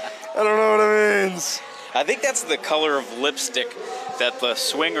 I don't know what it means. I think that's the color of lipstick that the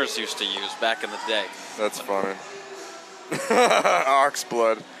swingers used to use back in the day. That's funny.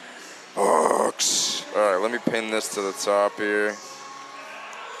 Oxblood. Ox. All right, let me pin this to the top here.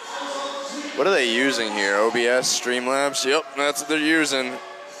 What are they using here? OBS, Streamlabs? Yep, that's what they're using.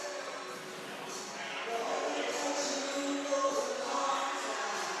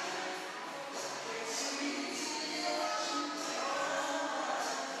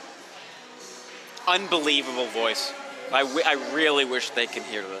 Unbelievable voice. I really wish they can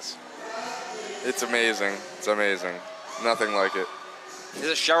hear this. It's amazing. It's amazing. Nothing like it. Is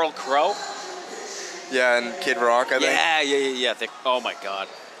it Sheryl Crow? Yeah, and Kid Rock, I think. Yeah. Oh my God.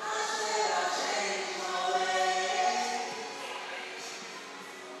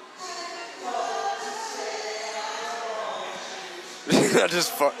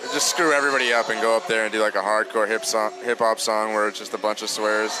 just screw everybody up and go up there and do like a hardcore hip hop song where it's just a bunch of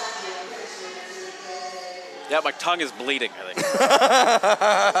swears. Yeah, my tongue is bleeding, I think.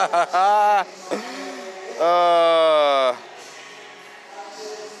 I'm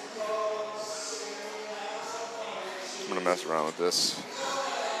gonna mess around with this.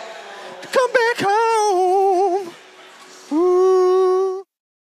 Come back home. Ooh.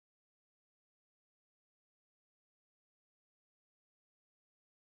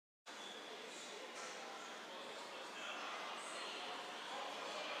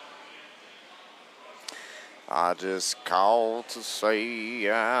 I just called to say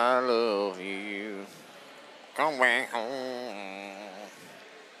I love you. Come back home.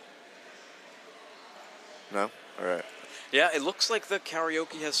 No? Alright. Yeah, it looks like the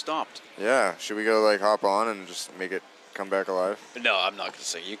karaoke has stopped. Yeah, should we go like hop on and just make it come back alive? No, I'm not going to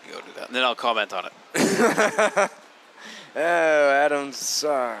sing. You can go do that. And then I'll comment on it. Oh, Adam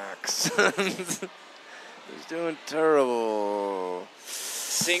sucks. He's doing terrible.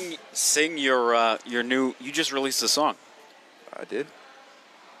 Sing your new. You just released a song. I did?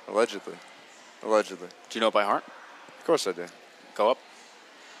 Allegedly. Allegedly. Do you know it by heart? Of course I do. Go up.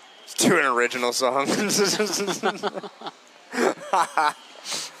 Let's do an original song.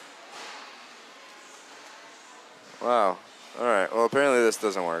 Wow. All right. Well, apparently this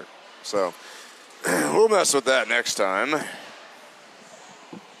doesn't work. So we'll mess with that next time.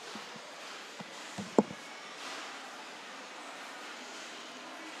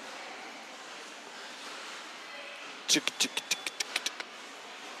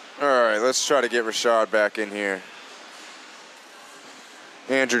 All right, let's try to get Rashad back in here.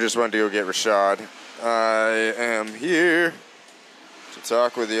 Andrew just went to go get Rashad. I am here to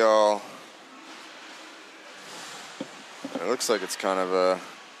talk with y'all. It looks like it's kind of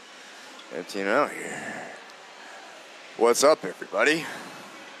emptying out here. What's up, everybody?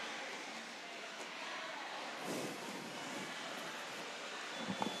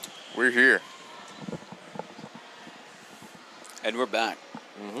 We're here. And we're back.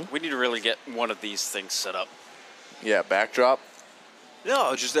 We need to really get one of these things set up. Yeah, backdrop.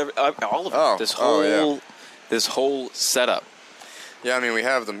 No, just all of it. Oh, This whole setup. Yeah, I mean, we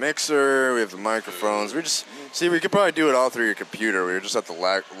have the mixer, we have the microphones. We could probably do it all through your computer. We would just have to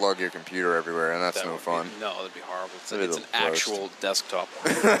lug your computer everywhere, and that's no fun. No, that'd be horrible. It's That'd be an the worst. actual desktop.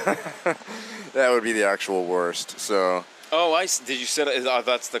 That would be the actual worst. So. Oh, did you set it?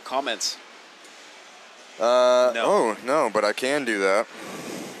 That's the comments. No. Oh, no, but I can do that.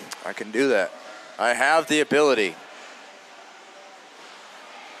 I can do that. I have the ability.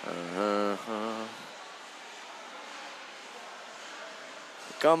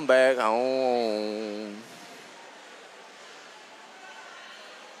 Come back home.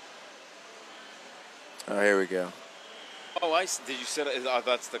 Oh, here we go. Oh, did you set it?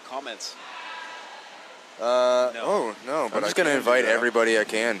 That's the comments. Oh, no, but I'm just going to invite everybody I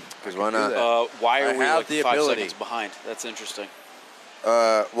can, because why not? Why are we have like the 5 ability. seconds behind? That's interesting.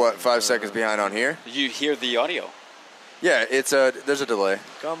 What, 5 seconds behind on here? You hear the audio. Yeah, there's a delay.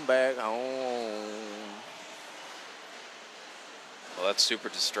 Come back home. Well, that's super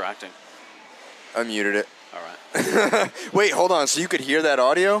distracting. I muted it. All right. Wait, hold on. So you could hear that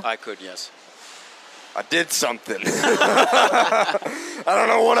audio? I could, yes. I did something. I don't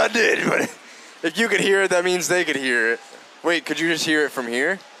know what I did, but if you could hear it, that means they could hear it. Wait, could you just hear it from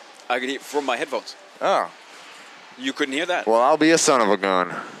here? I could hear it from my headphones. Oh. You couldn't hear that? Well, I'll be a son of a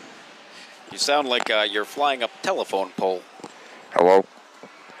gun. You sound like you're flying a telephone pole. Hello?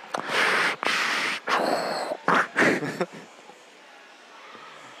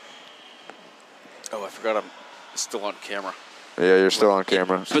 Oh, I forgot I'm still on camera. Yeah, you're still on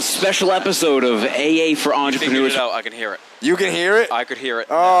camera. A special episode of AA for You Entrepreneurs. figured it out. I can hear it. You can hear it? I could hear it.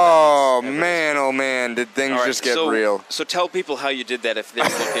 Oh, man. Did things All right, just get so, real? So tell people how you did that if they're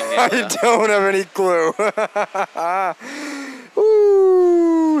looking I at don't have any clue.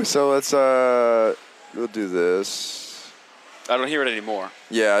 Ooh. So let's, we'll do this. I don't hear it anymore.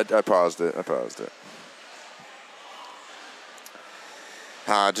 Yeah, I paused it.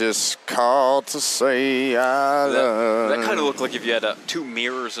 I just called to say I love. That kind of looked like if you had 2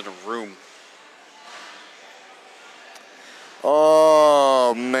 mirrors in a room.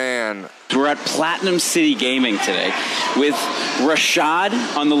 Oh, man. We're at Platinum City Gaming today with Rashad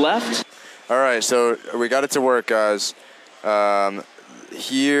on the left. All right, so we got it to work, guys.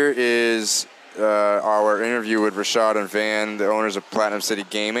 Here is our interview with Rashad and Van, the owners of Platinum City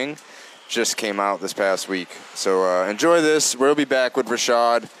Gaming. Just came out this past week. So enjoy this. We'll be back with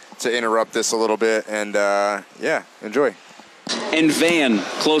Rashad to interrupt this a little bit. And yeah, enjoy. And Van,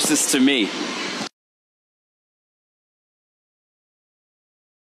 closest to me.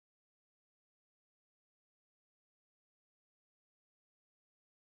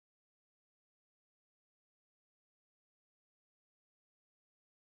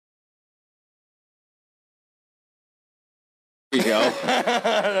 Here we go.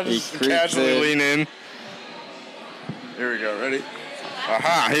 Just casually lean in. Here we go. Ready?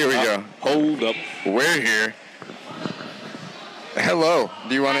 Aha, here we go. Hold up. We're here. Hello.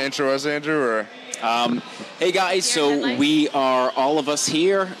 Do you want to intro us, Andrew, or? Hey guys, so we are all of us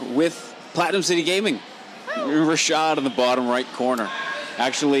here with Platinum City Gaming. Rashad in the bottom right corner.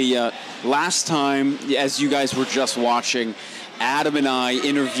 Actually, last time, as you guys were just watching, Adam and I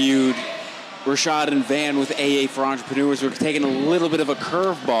interviewed Rashad and Van with AA for Entrepreneurs. We're taking a little bit of a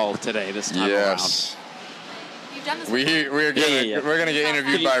curveball today this time Yes. You've done this We're gonna get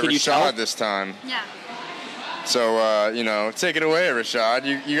interviewed by Rashad this time. Yeah. So take it away,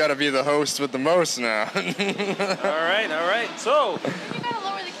 Rashad. You got to be the host with the most now. All right. So. You gotta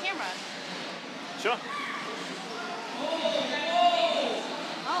lower the camera. Sure.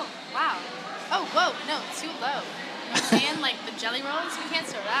 Oh, wow. Oh, whoa, no, too low. You know what I'm saying? Like the jelly rolls, we can't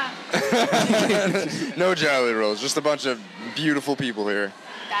serve that. No jelly rolls, just a bunch of beautiful people here.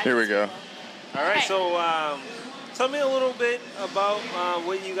 Here we go. All right, so tell me a little bit about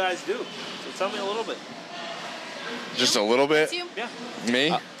what you guys do. So tell me a little bit. Just a little bit? It's you. Yeah. Me?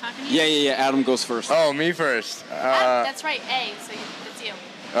 Talking to you. Yeah. Adam goes first. Oh, me first. That's right, A, so it's you.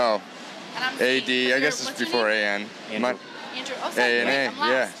 Oh, And I'm AD. C. I guess it's before AN. Andrew. Andrew. Oh, A sorry, and wait, A, I'm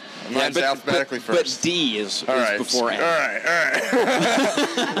last. Mine's alphabetically first. But D is All right. before A. All right.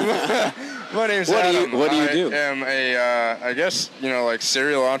 My name's Adam. What do you do? I am a, I guess, like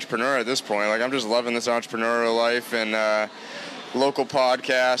serial entrepreneur at this point. Like I'm just loving this entrepreneurial life and local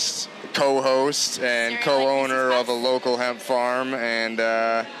podcast, co-host and co-owner of a local hemp farm and,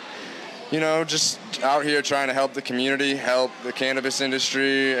 just out here trying to help the community, help the cannabis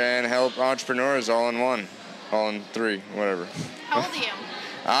industry, and help entrepreneurs all in one. All in three, whatever. How old are you?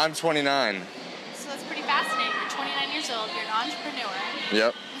 I'm 29. So that's pretty fascinating. You're 29 years old. You're an entrepreneur.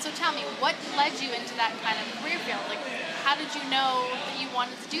 Yep. And so tell me, what led you into that kind of career field? Like, how did you know that you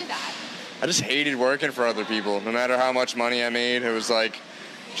wanted to do that? I just hated working for other people. No matter how much money I made, it was like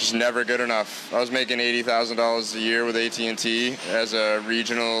just never good enough. I was making $80,000 a year with AT&T as a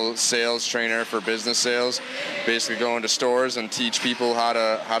regional sales trainer for business sales, basically going to stores and teach people how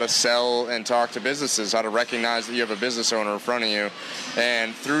to sell and talk to businesses, how to recognize that you have a business owner in front of you.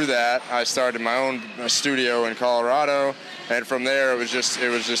 And through that, I started my own studio in Colorado, and from there it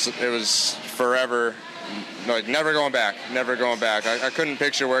was forever. Like never going back. I couldn't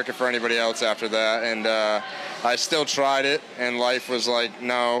picture working for anybody else after that, and I still tried it, and life was like,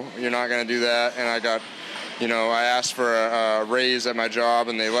 no, you're not going to do that, and I got, I asked for a raise at my job,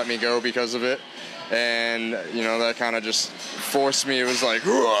 and they let me go because of it, and, that kind of just forced me, it was like,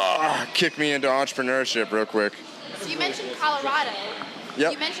 kicked me into entrepreneurship real quick. So you mentioned Colorado.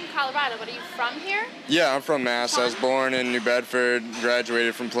 Yep. You mentioned Colorado, but are you from here? Yeah, I'm from Mass. I was born in New Bedford,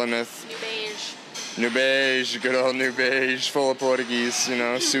 graduated from Plymouth. New Beige, good old New Beige, full of Portuguese,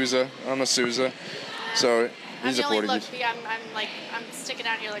 Sousa. I'm a Sousa. So he's a Portuguese. I'm sticking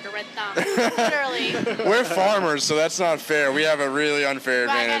out here like a red thumb. Literally. We're farmers, so that's not fair. We have a really unfair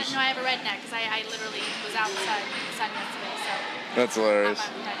advantage. I have a redneck because I literally was outside yesterday, so. That's hilarious.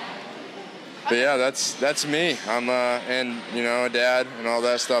 But yeah, that's me. I'm and a dad and all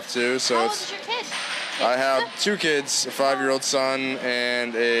that stuff too. So How old is your kid? I have 2 kids, a 5-year-old son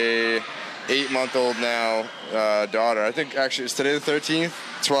and a 8-month-old now daughter. I think actually it's today the 13th.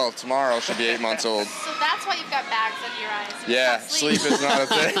 12th. Tomorrow she'll be 8 months old. So that's why you've got bags under your eyes. Yeah, sleep is not a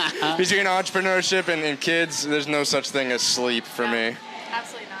thing. Between entrepreneurship and kids, there's no such thing as sleep for me.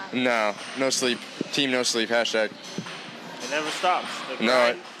 Absolutely not. No sleep. Team no sleep. Hashtag. It never stops.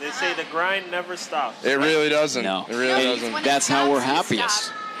 They say the grind never stops. It really doesn't. No. It really doesn't. That's how we're happiest.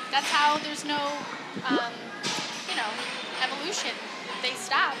 Stop. That's how there's no, evolution. If they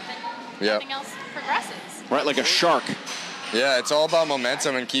stop, then nothing else progresses. Right, like a shark. Yeah, it's all about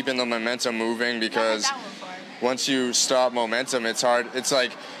momentum and keeping the momentum moving because once you stop momentum, it's hard. It's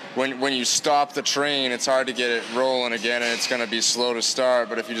like when you stop the train, it's hard to get it rolling again, and it's going to be slow to start.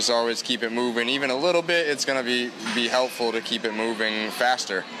 But if you just always keep it moving, even a little bit, it's going to be helpful to keep it moving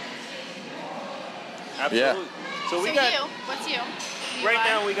faster. Absolutely. Yeah. So we got. What's you? Right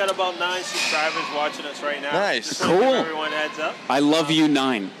now, we got about 9 subscribers watching us right now. Nice. Just Cool. to give everyone heads up. I love you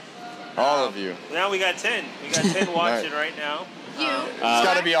 9. All of you. Now we got 10. We got 10 watching right now. It's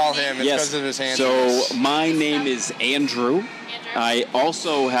got to be all him. It's because of his hands. So my name is Andrew. I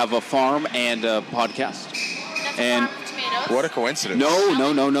also have a farm and a podcast. And what a coincidence.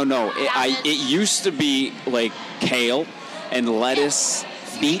 No. It used to be like kale and lettuce,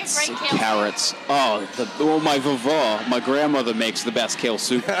 beets, carrots. Oh, my vava, my grandmother makes the best kale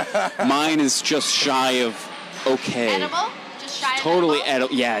soup. Mine is just shy of okay. Edible? Totally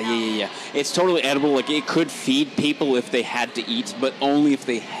edible. Yeah. It's totally edible. Like it could feed people if they had to eat, but only if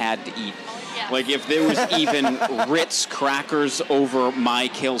they had to eat. Like if there was even Ritz crackers over my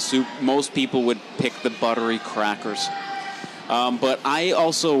kale soup, most people would pick the buttery crackers. But I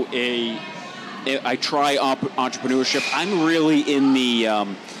also I try entrepreneurship. I'm really in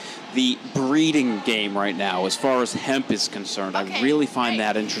the breeding game right now as far as hemp is concerned. I really find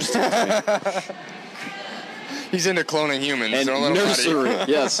that interesting to me. He's into cloning humans. And Don't let him nursery,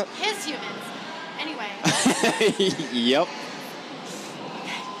 yes. His humans. Anyway. Yep.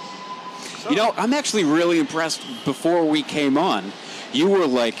 I'm actually really impressed. Before we came on, you were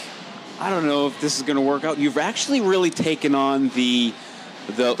like, I don't know if this is going to work out. You've actually really taken on the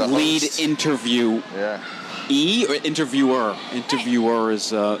lead host. interview. Yeah. Or interviewer. Interviewer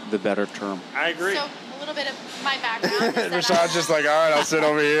is the better term. I agree. So a little bit of my background. Rashad's just like, all right, I'll sit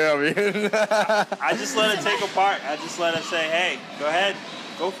over here. I just let her take a part. I just let her say, hey, go ahead.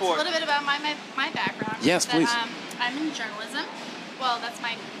 Go for it. A little bit about my background. Yes, please. I'm in journalism. Well, that's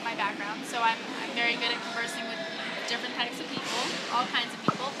my background. So I'm very good at conversing with different types of people, all kinds of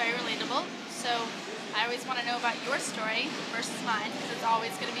people, very relatable. So I always want to know about your story versus mine because it's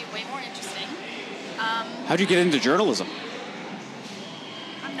always going to be way more interesting. How'd you get into journalism?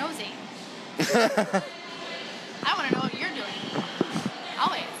 I'm nosy. I want to know what you're doing.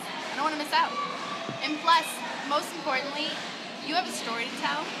 Always. I don't want to miss out. And plus, most importantly, you have a story to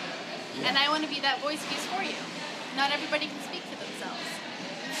tell, and I want to be that voice piece for you. Not everybody can speak for themselves.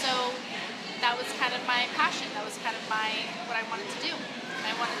 So that was kind of my passion. That was kind of what I wanted to do.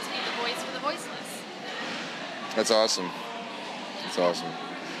 I wanted to be the voice for the voiceless. That's awesome. That's awesome.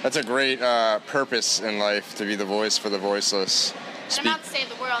 That's a great purpose in life, to be the voice for the voiceless. And I'm out to save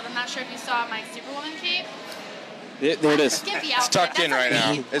the world. I'm not sure if you saw my Superwoman cape. There it is. It's tucked in right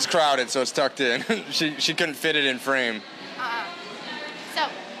now. It's crowded, so it's tucked in. she couldn't fit it in frame. So,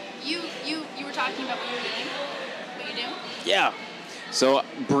 you were talking about what you were doing. What you do? Yeah. So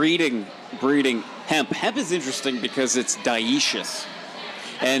breeding hemp. Hemp is interesting because it's dioecious.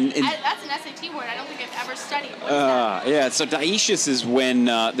 And that's an SAT word I don't think I've ever studied. What is that? yeah, so dioecious is when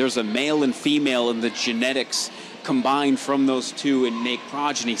there's a male and female and the genetics combine from those two and make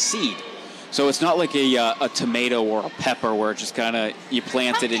progeny seed. So it's not like a tomato or a pepper where it just kind of you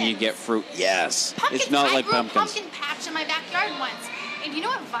plant it and you get fruit. Yes. Pumpkins. It's not like I grew a pumpkins. pumpkin patch in my backyard once. And you know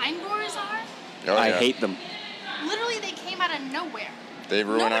what vine growers are? Oh, I yeah. hate them. Literally, they came out of nowhere. They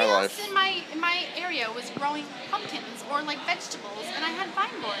ruin Nobody our else life. in my area was growing pumpkins or like vegetables, and I had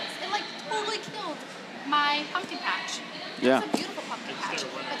vine growers. It like totally killed my pumpkin patch. Yeah. It's a beautiful pumpkin patch.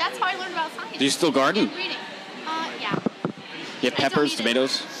 But that's how I learned about science. Do you still garden? And reading. Yeah. You have peppers,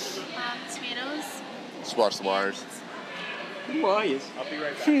 tomatoes? Tomatoes. Just watch the wires. Wires. I'll be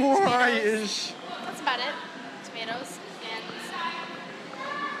right back. Wires. That's about it. Tomatoes and.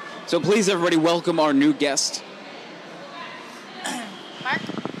 So please, everybody, welcome our new guest. Mark?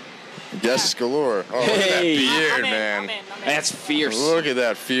 Guests galore. Oh, look at that Hey. beard, I'm in, man. I'm in. That's fierce. Look at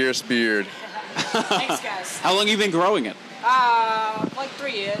that fierce beard. Thanks, guys. How long have you been growing it? Like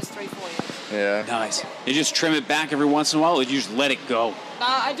 3 years, 4 years. Yeah. Nice. You just trim it back every once in a while, or you just let it go?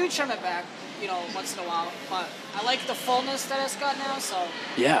 I do trim it back, once in a while, but I like the fullness that it's got now, so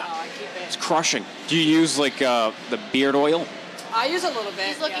Yeah. I keep It's it. crushing. Do you use like the beard oil? I use a little bit.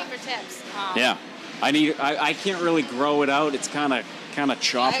 He's looking yeah. for tips. Yeah. I can't really grow it out. It's kind of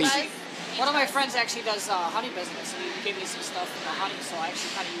choppy. One of my friends actually does honey business, and he gave me some stuff from the honey, so I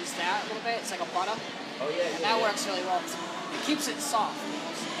actually kind of use that a little bit. It's like a butter. Oh yeah. And that works really well. It keeps it soft.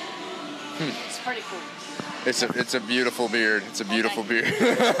 It's pretty cool. It's a beautiful beard. It's a beautiful beard.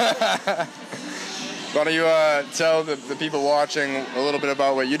 Why don't you tell the people watching a little bit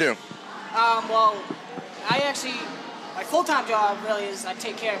about what you do? Well, my full-time job really is I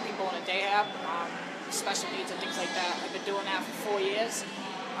take care of people in a day hab, special needs and things like that. I've been doing that for 4 years.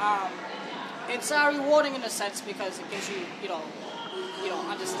 It's rewarding in a sense because it gives you,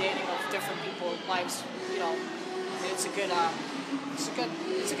 understanding of different people's lives. It's a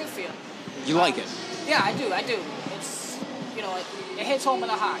good feel. You like it? Yeah, I do. It's, it hits home in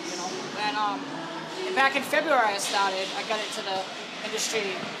the heart, And back in February I started. I got into the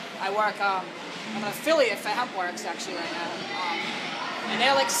industry. I work. I'm an affiliate for HempWorks actually right now, and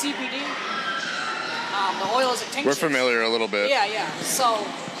they're like CBD. The oil is a tincture. We're familiar a little bit. Yeah. So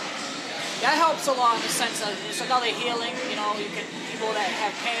that helps a lot in the sense of it's another healing. You can people that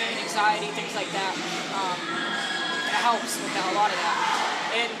have pain, anxiety, things like that. It helps with a lot of that.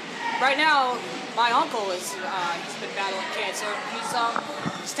 And right now, my uncle he's been battling cancer.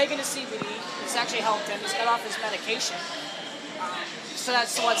 He's taken the CBD. It's actually helped him. He's got off his medication. So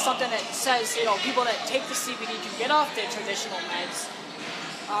that's something that says people that take the CBD can get off their traditional meds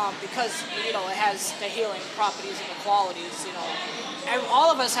because it has the healing properties and the qualities. And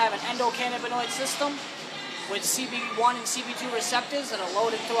all of us have an endocannabinoid system with CB1 and CB2 receptors that are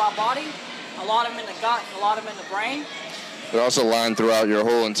loaded through our body. A lot of them in the gut, a lot of them in the brain. They're also lined throughout your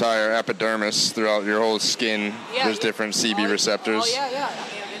whole entire epidermis, throughout your whole skin. Yeah, There's different CB receptors. Oh, yeah. I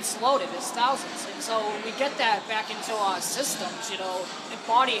mean, it's loaded. It's thousands. And so when we get that back into our systems, the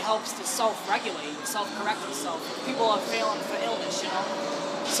body helps to self-regulate, self-correct itself. People are failing for illness,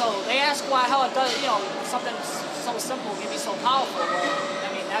 So they ask how it does, something so simple can be so powerful. Well,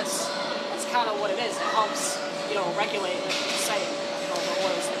 I mean, that's kind of what it is. It helps, regulate, like you say, the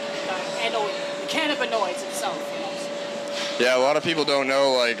oils, the cannabinoids itself, Yeah, a lot of people don't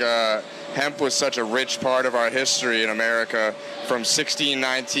know, hemp was such a rich part of our history in America from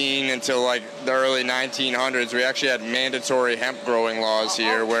 1619 until, the early 1900s, we actually had mandatory hemp growing laws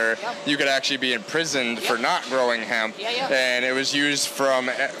here where you could actually be imprisoned for not growing hemp. And it was used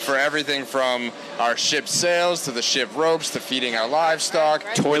for everything from our ship sails to the ship ropes to feeding our livestock.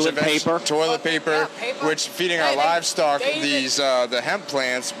 Toilet paper. Which feeding our livestock, these the hemp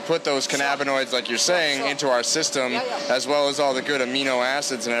plants put those cannabinoids, like you're saying, into our system, as well as all the good amino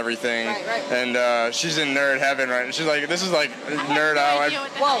acids and everything. And she's in nerd heaven right now. She's like, this is like nerd out.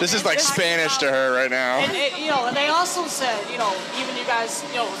 This is like Spanish to her right now. And they also said, even you guys,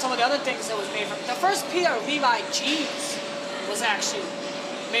 some of the other things that was made from the first pair of Levi jeans was actually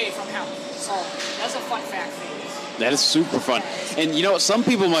made from hemp. So that's a fun fact for you. That is super fun. And some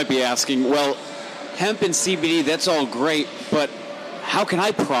people might be asking, well, hemp and CBD, that's all great, but how can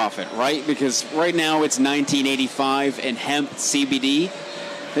I profit, right? Because right now it's 1985 and hemp CBD,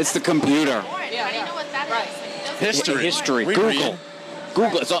 it's the computer. How do you know what that is? History.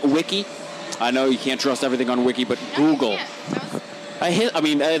 Google. It's on Wiki. I know you can't trust everything on Wiki, but Google. I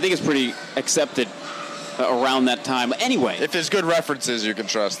think it's pretty accepted around that time. Anyway, if there's good references, you can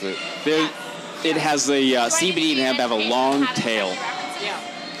trust it. It has the CBD and hemp have a long tail. Yeah.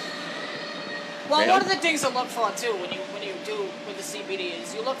 Well, one of the things to look for too when you do with the CBD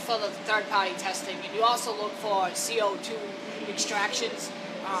is you look for the third-party testing, and you also look for CO2 extractions,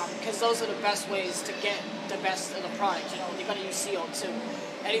 because those are the best ways to get the best of the product. You're going to use CO2.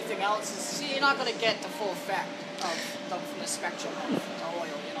 Anything else you're not going to get the full effect of the spectrum of the oil.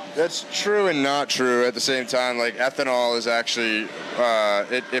 That's true and not true at the same time. Like ethanol is actually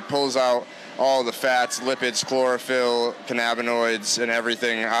it pulls out all the fats, lipids, chlorophyll, cannabinoids, and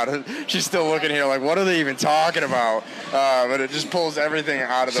everything out of. She's still looking here like, what are they even talking about? But it just pulls everything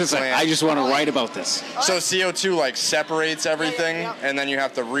out of the plant. I just want to write about this. So CO2 separates everything, and then you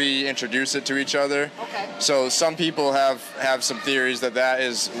have to reintroduce it to each other. Okay. So some people have some theories that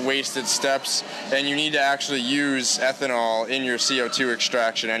is wasted steps, and you need to actually use ethanol in your CO2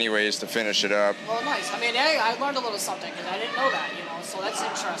 extraction anyways to finish it up. Well, nice. I learned a little something because I didn't know that. So that's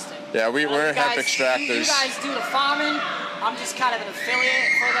interesting. Yeah, we're hemp extractors. You guys do the farming. I'm just kind of an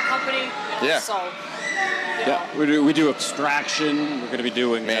affiliate for the company. So, we do extraction. We're going to be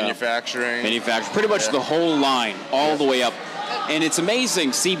doing manufacturing. Pretty much the whole line, all the way up. And it's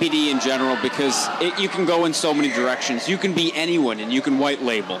amazing, CBD in general, because you can go in so many directions. You can be anyone, and you can white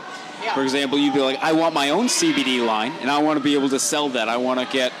label. Yeah. For example, you'd be like, I want my own CBD line, and I want to be able to sell that. I want to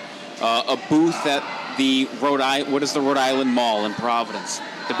get a booth at the Rhode Island Mall in Providence.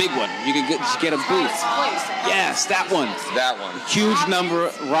 The big one. You can get a booth. Yes, that one. Huge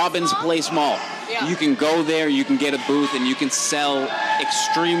number, Robbins Place Mall. Yeah. You can go there, you can get a booth, and you can sell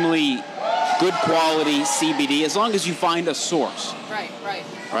extremely good quality CBD as long as you find a source. Right.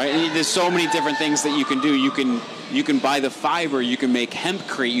 And there's so many different things that you can do. You can buy the fiber, you can make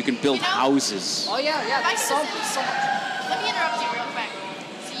hempcrete, you can build houses. Oh yeah, there's so much. Let me interrupt you real quick.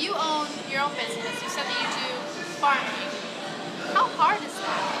 So you own your own business. You said that you do farming. How hard is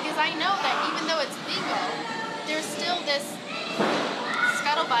that? Because I know that even though it's legal, there's still this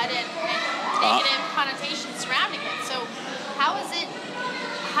scuttlebutt and negative connotation surrounding it. So how do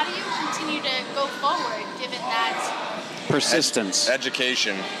you continue to go forward given that persistence?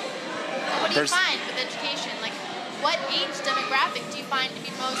 Education. What do you find with education? What age demographic do you find to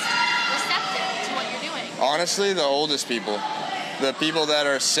be most receptive to what you're doing? Honestly, the oldest people. The people that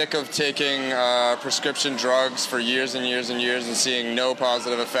are sick of taking prescription drugs for years and years and years and seeing no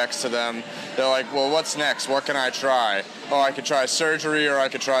positive effects to them. They're like, well, what's next? What can I try? Oh, I could try surgery or I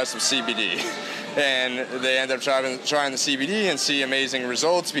could try some CBD. And they end up trying the CBD and see amazing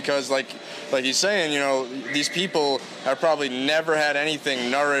results because, like he's saying, these people have probably never had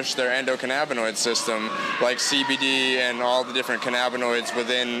anything nourish their endocannabinoid system like CBD and all the different cannabinoids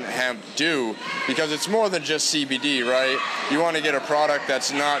within hemp do, because it's more than just CBD, right? You want to get a product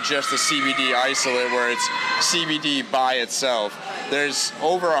that's not just a CBD isolate where it's CBD by itself. There's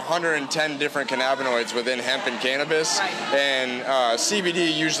over 110 different cannabinoids within hemp and cannabis, and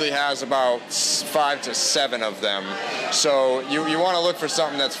CBD usually has about 5 to 7 of them. So you want to look for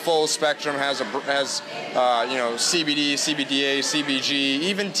something that's full spectrum, has CBD, CBDA, CBG,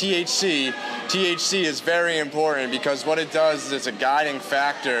 even THC. THC is very important because what it does is it's a guiding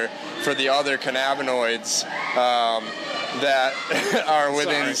factor for the other cannabinoids that are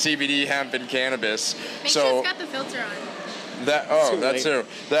within CBD, hemp, and cannabis. Make sure it's got the filter on. That's true.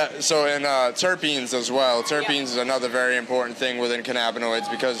 And terpenes as well. Terpenes is another very important thing within cannabinoids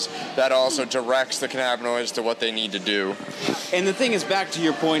because that also directs the cannabinoids to what they need to do. And the thing is, back to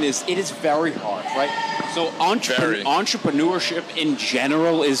your point, is it is very hard, right? So entrepreneurship in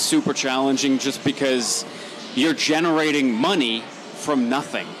general is super challenging just because you're generating money from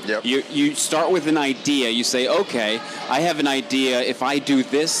nothing. Yep. You start with an idea. You say, okay, I have an idea. If I do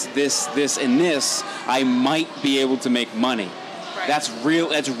this, this, this, and this, I might be able to make money. Right. That's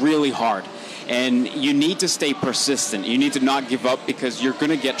really hard. And you need to stay persistent. You need to not give up because you're going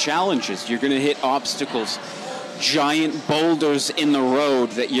to get challenges. You're going to hit obstacles, giant boulders in the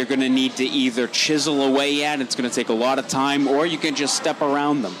road that you're going to need to either chisel away at. It's going to take a lot of time, or you can just step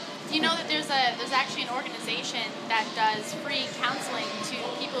around them. Do you know that there's actually an organization that does free counseling to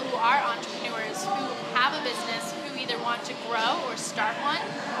people who are entrepreneurs who have a business who either want to grow or start one?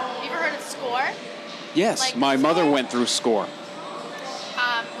 Have you ever heard of SCORE? Yes, Like my mother SCORE? went through SCORE.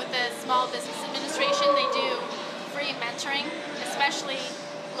 With the Small Business Administration, they do free mentoring, especially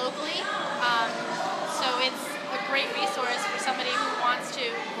locally. So it's a great resource for somebody who wants to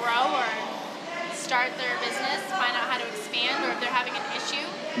grow or start their business, find out how to expand, or if they're having an issue.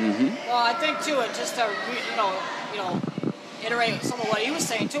 Mm-hmm. Well, I think too, just to iterate some of what he was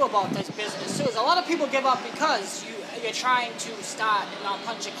saying too about this business too, is a lot of people give up because you're trying to start and not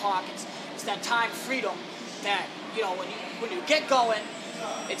punch a clock. It's that time freedom that when you get going,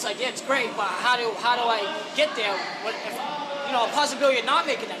 it's like, yeah, it's great, but how do I get there? What if a possibility of not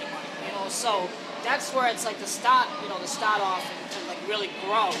making any money? So that's where it's like the start off and to like really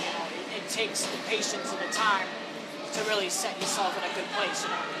grow. It takes the patience and the time to really set yourself in a good place.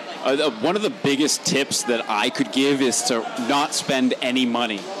 One of the biggest tips that I could give is to not spend any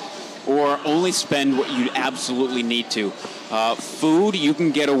money, or only spend what you absolutely need to. Food, you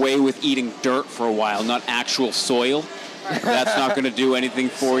can get away with eating dirt for a while, not actual soil. That's not going to do anything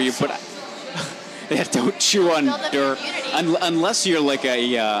for you. But don't chew on dirt unless you're like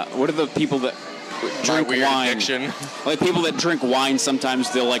what are the people that drink wine? Addiction. Like people that drink wine,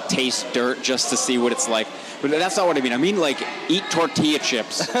 sometimes they'll like taste dirt just to see what it's like. But that's not what I mean. I mean like eat tortilla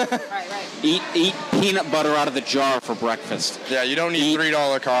chips. Eat peanut butter out of the jar for breakfast. Yeah, you don't need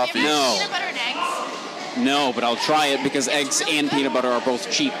 $3 coffee. No. Peanut butter and eggs? No, but I'll try it because eggs and peanut butter are both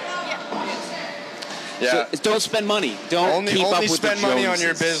cheap. Yeah. So don't spend money. Don't keep up with the spend money on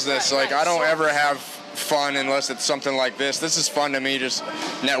your Joneses. business. Like, I don't ever have fun unless it's something like this. This is fun to me, just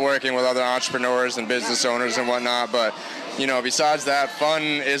networking with other entrepreneurs and business owners and whatnot. But, besides that, fun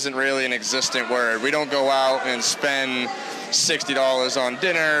isn't really an existent word. We don't go out and spend $60 on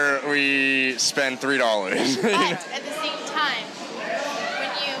dinner. We spend $3. But at the same time, when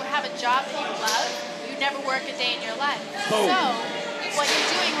you have a job that you love, you never work a day in your life. Boom. So what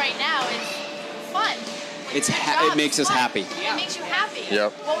you're doing right now is fun. It makes us happy. It makes you happy.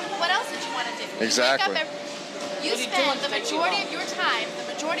 Yep. What else would you want to do? Exactly. You spend the majority of your time, the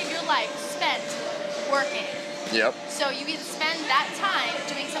majority of your life spent working. Yep. So you either spend that time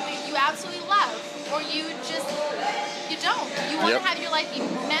doing something you absolutely love, or you don't. You want to have your life be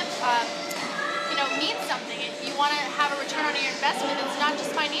mean something. You want to have a return on your investment. It's not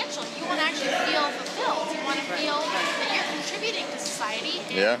just financial. You want to actually feel fulfilled. You want to feel that you're contributing to society.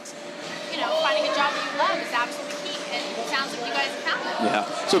 And, finding a job that you love is absolutely key. And it sounds like you guys have found it.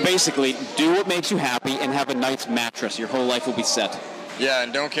 Yeah. So basically, do what makes you happy and have a nice mattress. Your whole life will be set. Yeah,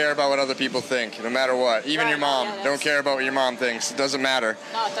 and don't care about what other people think, no matter what. Even your mom. Don't care about what your mom thinks. It doesn't matter.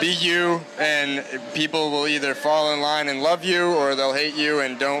 Be you, and people will either fall in line and love you, or they'll hate you,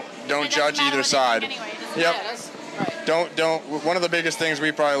 and don't judge either side. Yep. Don't. One of the biggest things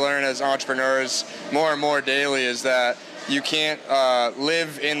we probably learn as entrepreneurs more and more daily is that you can't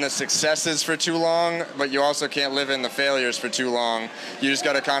live in the successes for too long, but you also can't live in the failures for too long. You just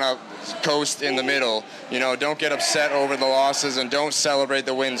got to kind of coast in the middle. Don't get upset over the losses, and don't celebrate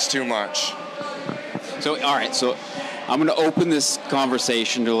the wins too much. So, all right. So, I'm going to open this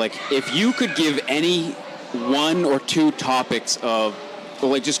conversation to if you could give any one or two topics of,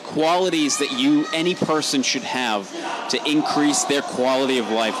 just qualities that any person should have to increase their quality of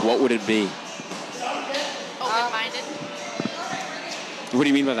life, what would it be? Open-minded. What do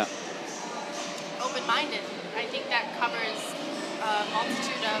you mean by that? Open-minded. I think that covers a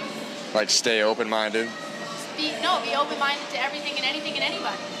multitude of... Like, stay open-minded. Be open-minded to everything and anything and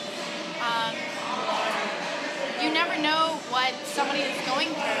anybody. You never know what somebody is going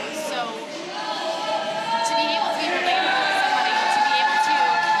through, so to be able to be relatable to somebody, to be able to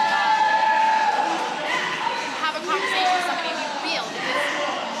have a conversation with somebody and be real, because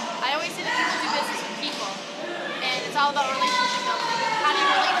I always say that people do business with people, and it's all about relationship building. How do you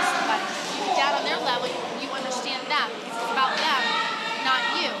relate to somebody? You get down on their level, you understand them, because it's about them, not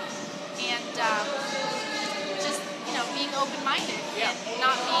you. And just, being open-minded and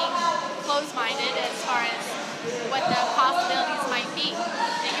not being closed-minded as far as what the possibilities might be.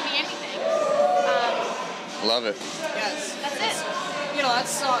 They can be anything. Love it. Yes. That's it. That's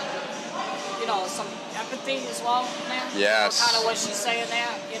some empathy as well, man. Yes. Kind of what she's saying there,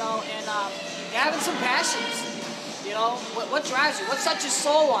 you know, and you're having some passions. You know, what drives you? What sets your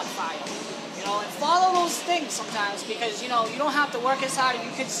soul on fire? You know, and follow those things sometimes because, you know, you don't have to work as hard and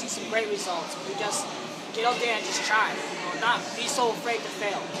you can see some great results. You just get out there and just try. You know, not be so afraid to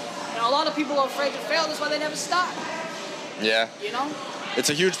fail. You know, a lot of people are afraid to fail. That's why they never start. Yeah. You know? It's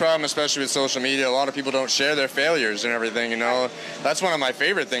a huge problem, especially with social media. A lot of people don't share their failures and everything, you know. That's one of my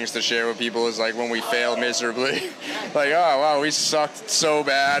favorite things to share with people is like when we fail miserably. Like, oh, wow, we sucked so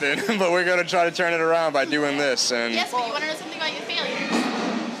bad, but we're going to try to turn it around by doing this. And Yes, but you want to know something about your failures?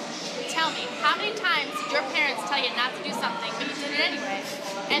 Tell me, how many times did your parents tell you not to do something, but you did it anyway?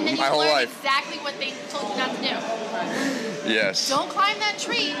 And then you My whole learned life. exactly what they told you not to do. Yes. Don't climb that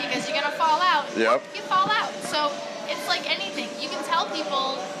tree because you're going to fall out. Yep. You fall out. So it's like anything. You can tell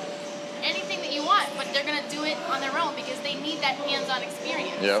people anything that you want, but they're going to do it on their own because they need that hands-on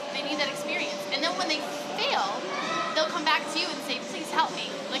experience. Yep. They need that experience. And then when they fail, they'll come back to you and say, please help me.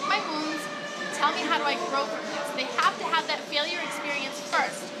 Like my wounds, tell me how do I grow from this. They have to have that failure experience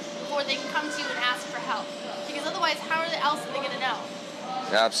first before they can come to you and ask for help. Because otherwise, how else are they going to know?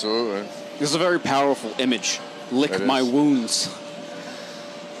 Absolutely. This is a very powerful image. Lick It my is. wounds.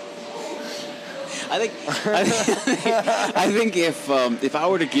 I think if I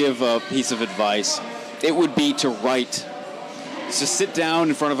were to give a piece of advice, it would be to write. To sit down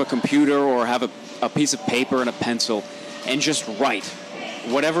in front of a computer or have a piece of paper and a pencil and just write.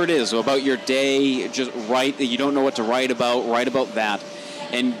 Whatever it is about your day, just write. You don't know what to write about that.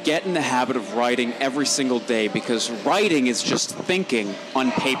 And get in the habit of writing every single day because writing is just thinking on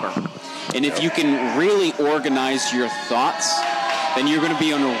paper. And if you can really organize your thoughts, then you're going to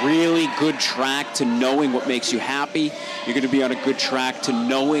be on a really good track to knowing what makes you happy. You're going to be on a good track to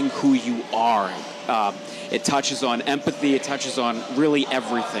knowing who you are. It touches on empathy. It touches on really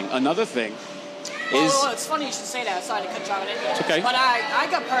everything. Another thing is... Well, it's funny you should say that. Sorry to cut you off. It's okay. But I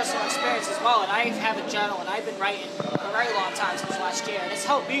got personal experience as well, and I have a journal, and I've been writing for a very long time since last year, and it's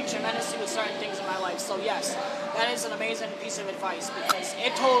helped me tremendously with certain things in my life. So yes, that is an amazing piece of advice because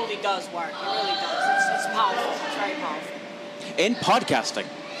it totally does work. It really does. It's powerful. It's very powerful. And podcasting.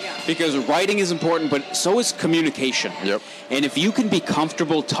 Yeah. Because writing is important, but so is communication. Yep. And if you can be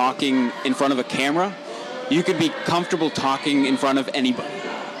comfortable talking in front of a camera, you can be comfortable talking in front of anybody.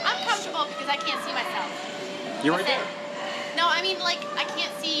 I'm comfortable because I can't see myself. You're right That's it. No, I mean, like, I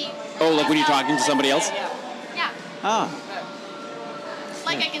can't see... Oh, like when you're talking to somebody else? Yeah. Ah.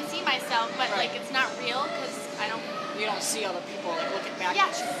 Like, I can see myself, but, like, it's not real because I don't... You don't see other people like looking back Yeah.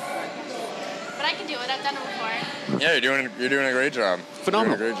 at you. But I can do it. I've done it before. Yeah, you're doing a great job.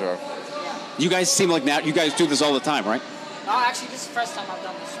 Phenomenal. You're doing a great job. You guys seem like now you guys do this all the time, right? No, actually, this is the first time I've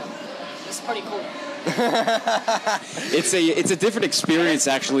done this. So this is pretty cool. It's a different experience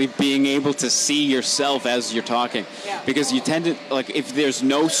actually being able to see yourself as you're talking. Yeah. Because you tend to like if there's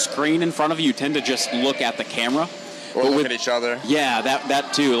no screen in front of you, you tend to just look at the camera. Or But look at each other. Yeah,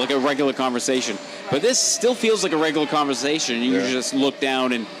 that too, like a regular conversation. But this still feels like a regular conversation. You just look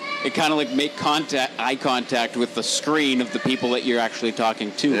down and it kind of like make eye contact with the screen of the people that you're actually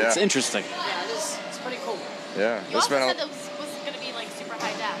talking to. Yeah. It's interesting. Yeah, it's pretty cool. Yeah. You also said that was going to be, like, super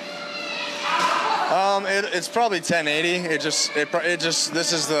high def. It's probably 1080. It just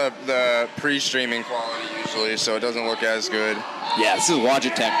this is the pre-streaming quality usually, so it doesn't look as good. Yeah, this is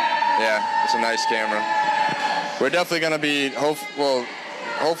Logitech. Yeah, it's a nice camera. We're definitely gonna be hopefully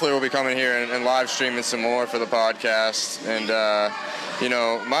we'll be coming here and live streaming some more for the podcast. And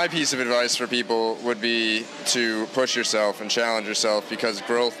my piece of advice for people would be to push yourself and challenge yourself because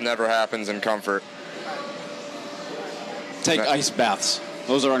growth never happens in comfort. Take ice baths.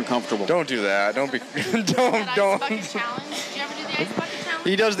 Those are uncomfortable. Don't do that. Don't be. don't. Bucket challenge. Did you ever do the ice bucket challenge?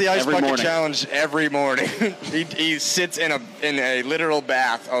 He does the ice Every bucket morning. challenge every morning. he sits in a literal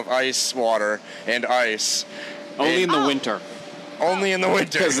bath of ice water and ice. Only in the winter. Only in the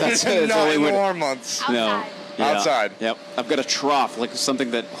winter. 'Cause that's it's not only in the winter. warm months. No. Yeah. Outside. Yep. I've got a trough, like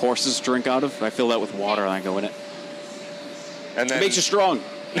something that horses drink out of. I fill that with water and I go in it. And then It makes you strong.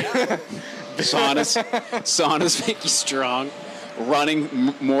 Saunas make you strong.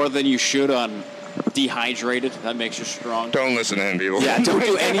 Running more than you should on dehydrated, that makes you strong. Don't listen to him, people. Yeah, don't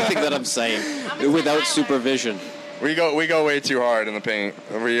do anything that I'm saying without supervision. We go way too hard in the paint.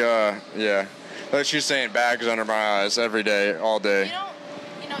 Yeah. Like she's saying, bags under my eyes every day, all day. If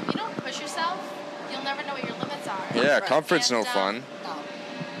you don't push yourself, you'll never know what your limits are. Yeah, comfort's no fun.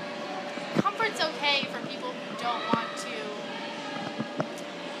 Comfort's okay for people who don't want to,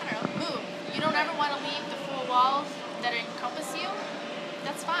 move. You don't ever want to leave the four walls that encompass you.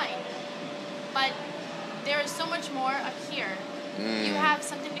 That's fine. But there is so much more up here You have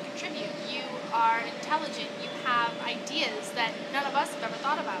something to contribute. You are intelligent. You have ideas that none of us have ever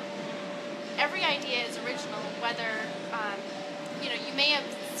thought about. Every idea is original, whether you may have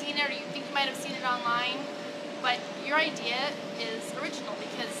seen it or you think you might have seen it online, but your idea is original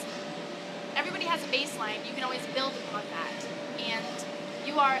because everybody has a baseline. You can always build upon that. And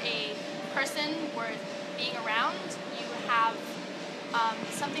you are a person worth being around. You have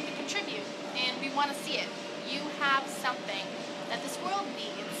something to contribute, and we want to see it. You have something that this world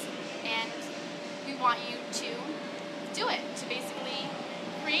needs, and we want you to do it, to basically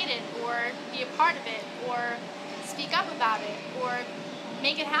create it, or be a part of it, or speak up about it, or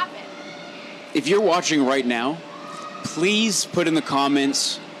make it happen. If you're watching right now, please put in the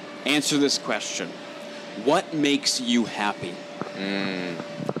comments, answer this question. What makes you happy?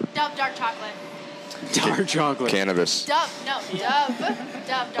 Dove dark chocolate. Dark chocolate. Cannabis. Dove dark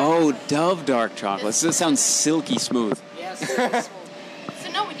Oh, chocolate. Dove dark chocolate. This sounds silky smooth. Yes, smooth. So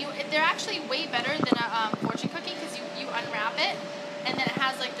no, they're actually way better than a fortune cookie because you unwrap it, and then it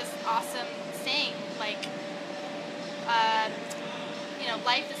has like this awesome saying like,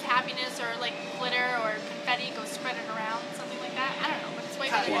 life is happiness, or like glitter or confetti, go spread it around, something like that. I don't know, but it's way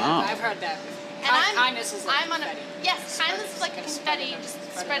better. Wow. I've heard that. And Kindness is like I'm on confetti. Yes, kindness is like confetti, just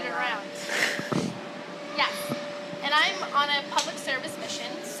spread it around. Yes. And I'm on a public service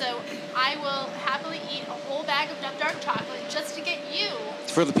mission, so I will happily eat a whole bag of Dove dark chocolate just to get you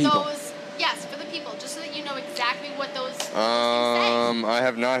For the people. Yes, for the people, just so that you know exactly what those things say. I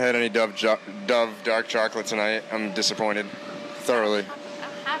have not had any Dove dark chocolate tonight. I'm disappointed. Thoroughly. I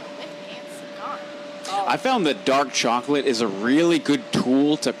don't have it with me, it's gone. I found that dark chocolate is a really good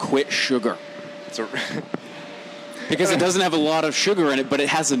tool to quit sugar. Because it doesn't have a lot of sugar in it, but it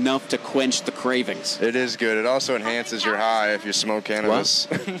has enough to quench the cravings. It is good. It also enhances your high if you smoke cannabis.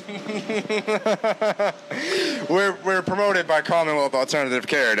 We're promoted by Commonwealth Alternative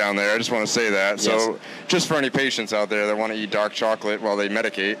Care down there. I just want to say that. Yes. So just for any patients out there that want to eat dark chocolate while they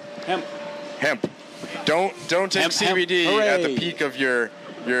medicate. Hemp. Don't take CBD at the peak of your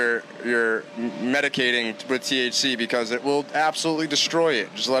medicating with THC because it will absolutely destroy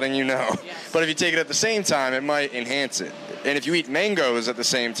it, just letting you know. Yes. But if you take it at the same time, it might enhance it. And if you eat mangoes at the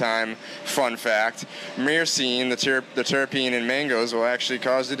same time, fun fact, myrcene, the terpene in mangoes, will actually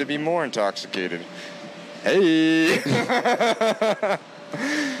cause you to be more intoxicated. Hey!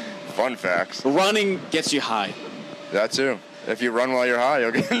 Fun facts. Running gets you high. That too. If you run while you're high,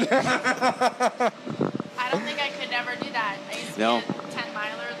 you'll get... I don't think I could ever do that. I used to be a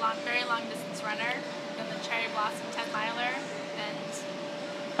 10-miler, very long distance runner, and the Cherry Blossom 10-miler, and...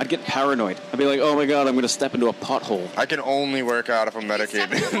 I'd get paranoid. I'd be like, oh my god, I'm going to step into a pothole. I can only work out if I'm medicated.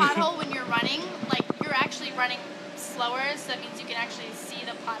 You step into a pothole when you're running, like, you're actually running slower, so that means you can actually see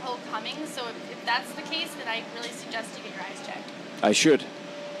the pothole coming. So if that's the case, then I really suggest you get your eyes checked. I should.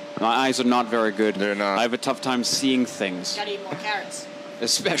 My eyes are not very good. They're not. I have a tough time seeing things. Gotta eat more carrots.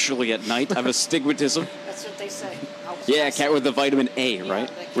 Especially at night. I have astigmatism. That's what they say. Yeah, cat with the vitamin A,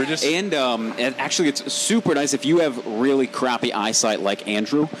 right? We're just and actually, it's super nice if you have really crappy eyesight like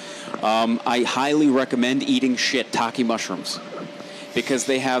Andrew. I highly recommend eating shiitake mushrooms because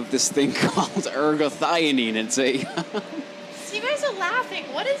they have this thing called ergothioneine. It's a So you guys are laughing.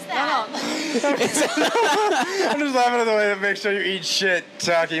 What is that? I'm just laughing at the way that makes sure you eat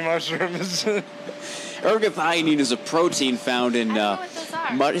shiitake mushrooms. Ergothioneine is a protein found in. I don't know what those are.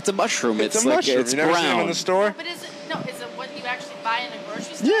 It's a mushroom. It's a like mushroom. it's You never brown. seen them in the store? But is it what you actually buy in a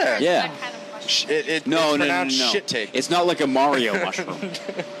grocery store? Yeah. Or is Yeah. That kind of mushroom? It's No. pronounced shit-take. It's not like a Mario mushroom.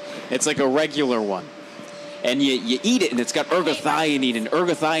 It's like a regular one. And you eat it, and it's got ergothioneine, and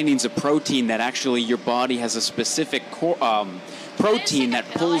ergothione's a protein that actually your body has a specific protein that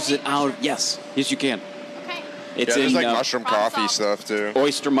pulls it out. Yes, you can. Okay. It's there's in like mushroom coffee stuff too.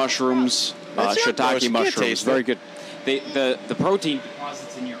 oyster mushrooms, That's good, though. shiitake You can't mushrooms. taste Very it. good. The protein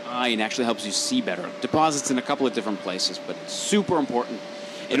deposits in your eye and actually helps you see better. Deposits in a couple of different places, but it's super important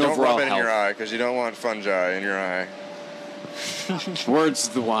in Don't overall rub it in health. your eye because you don't want fungi in your eye. Words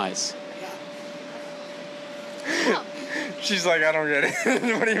of the wise. She's like, I don't get it.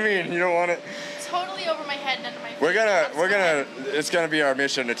 What do you mean? You don't want it? Totally over my head and under my feet. It's gonna be our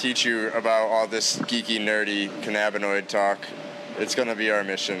mission to teach you about all this geeky, nerdy cannabinoid talk. It's gonna be our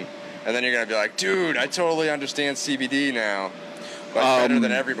mission. And then you're gonna be like, dude, I totally understand CBD now. Like better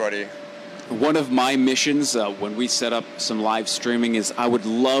than everybody. One of my missions when we set up some live streaming is I would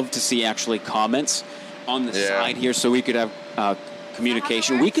love to see actually comments on the side here so we could have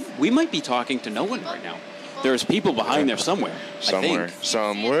communication. We might be talking to no one right now. There's people behind there somewhere. I think.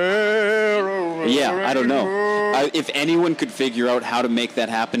 Somewhere. Yeah, I don't know. If anyone could figure out how to make that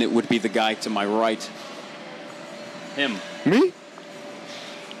happen, it would be the guy to my right. Him. Me?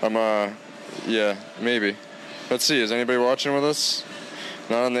 Yeah, maybe. Let's see. Is anybody watching with us?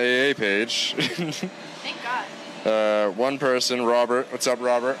 Not on the AA page. Thank God. One person, Robert. What's up,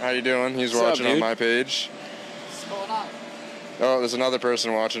 Robert? How you doing? He's What's up, watching on dude? my page. What's going on? Oh, there's another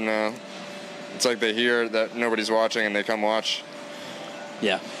person watching now. It's like they hear that nobody's watching and they come watch.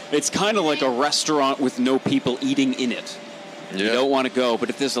 Yeah. It's kind of like a restaurant with no people eating in it. You don't want to go, but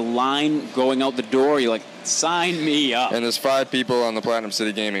if there's a line going out the door, you're like, sign me up. And there's 5 people on the Platinum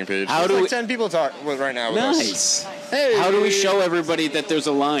City Gaming page. How There's do like we- 10 people talk with right now with us. Nice. Hey. How do we show everybody that there's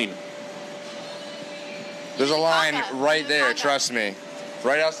a line? There's a line right there, trust me.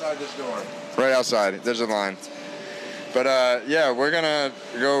 Right outside this door. Right outside. There's a line. But yeah, we're gonna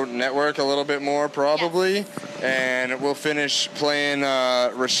go network a little bit more probably, and we'll finish playing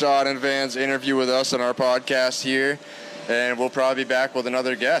Rashad and Van's interview with us on our podcast here, and we'll probably be back with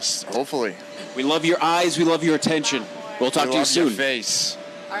another guest, hopefully. We love your eyes. We love your attention. We'll talk We to you love your soon. face.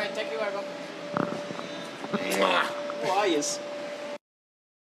 All right, thank you, everyone. Who are you?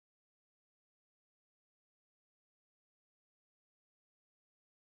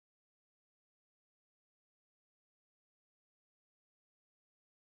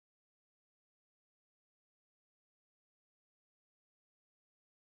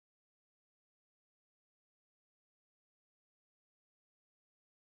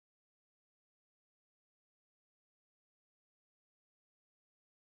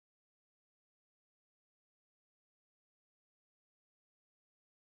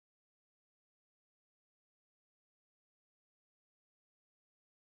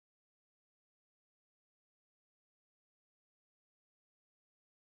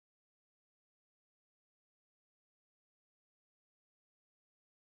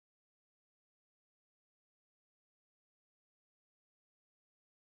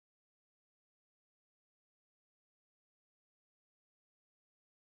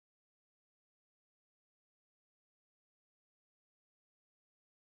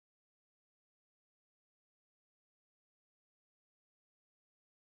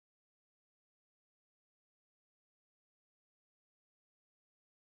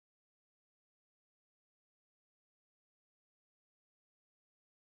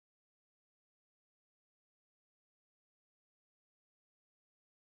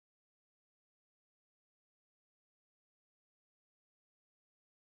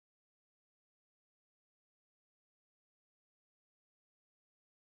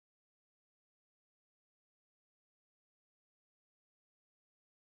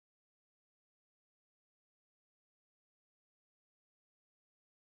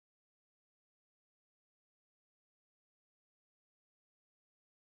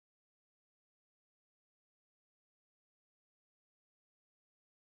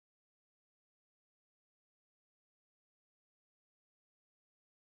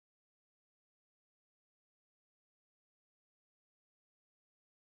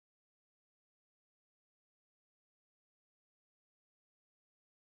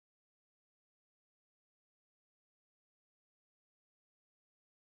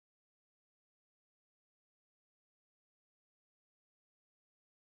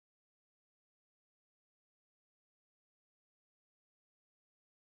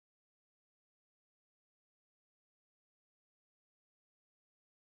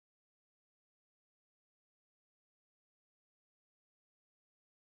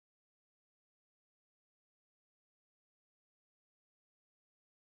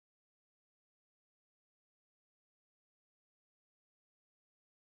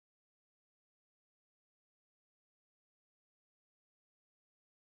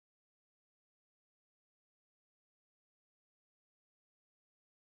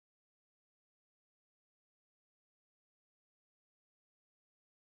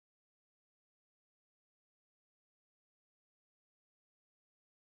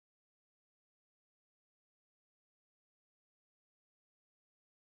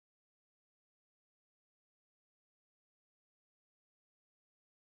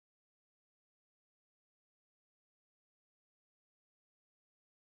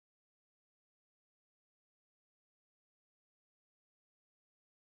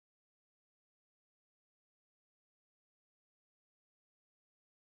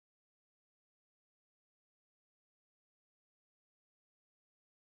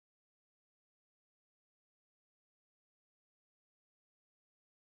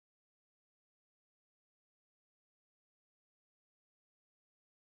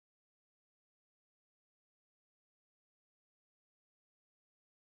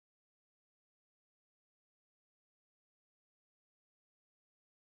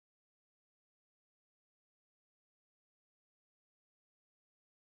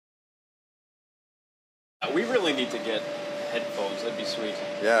 We really need to get headphones. That'd be sweet.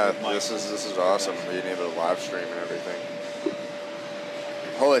 Yeah, With mics. this is awesome. Being able to live stream and everything.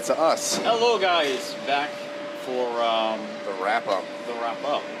 Oh, it's us. Hello, guys. Back for The wrap up. the wrap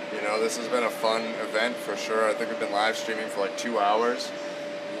up. You know, this has been a fun event for sure. I think we've been live streaming for like 2 hours.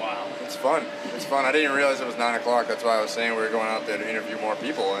 Wow. It's fun. It's fun. I didn't realize it was 9 o'clock. That's why I was saying we were going out there to interview more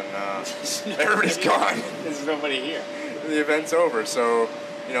people, and everybody's gone. There's nobody here. The event's over. So,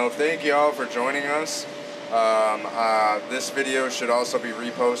 you know, thank you all for joining us. This video should also be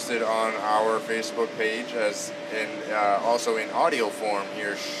reposted on our Facebook page, also in audio form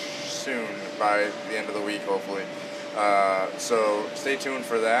here soon, by the end of the week, hopefully. So stay tuned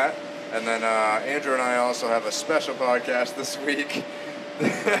for that. And then Andrew and I also have a special podcast this week.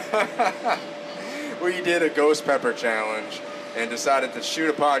 We did a ghost pepper challenge and decided to shoot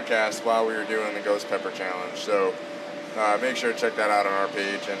a podcast while we were doing the ghost pepper challenge. So make sure to check that out on our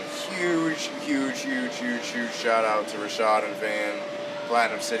page. And huge shout out to Rashad and Van,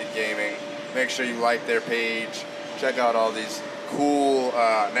 Platinum City Gaming. Make sure you like their page. Check out all these cool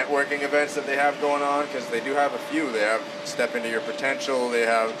networking events that they have going on, because they do have a few. They have Step Into Your Potential. They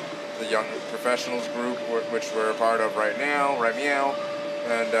have the Young Professionals group, which we're a part of right now, right meow.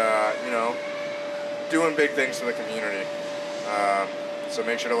 And, you know, doing big things for the community. So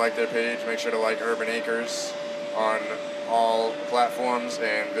make sure to like their page. Make sure to like Urban Acres on all platforms,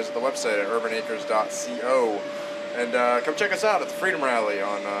 and visit the website at urbanacres.co. And come check us out at the Freedom Rally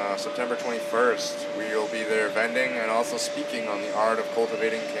on September 21st. We'll be there vending and also speaking on the art of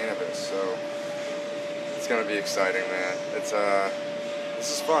cultivating cannabis. So it's going to be exciting, man. It's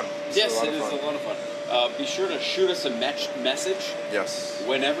this is fun. Yes, it is a lot of fun. Be sure to shoot us a message. Yes.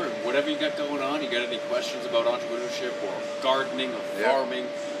 Whatever you got going on. You got any questions about entrepreneurship or gardening or farming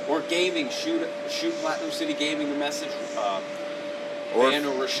or gaming? Shoot Platinum City Gaming a message. Van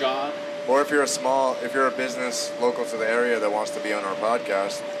or Rashad. Or if you're a business local to the area that wants to be on our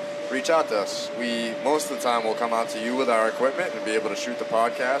podcast, reach out to us. We most of the time will come out to you with our equipment and be able to shoot the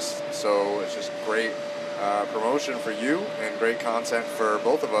podcast. So it's just great promotion for you and great content for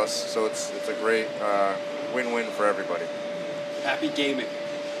both of us. So it's a great win-win for everybody. Happy gaming.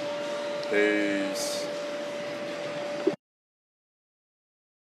 Peace.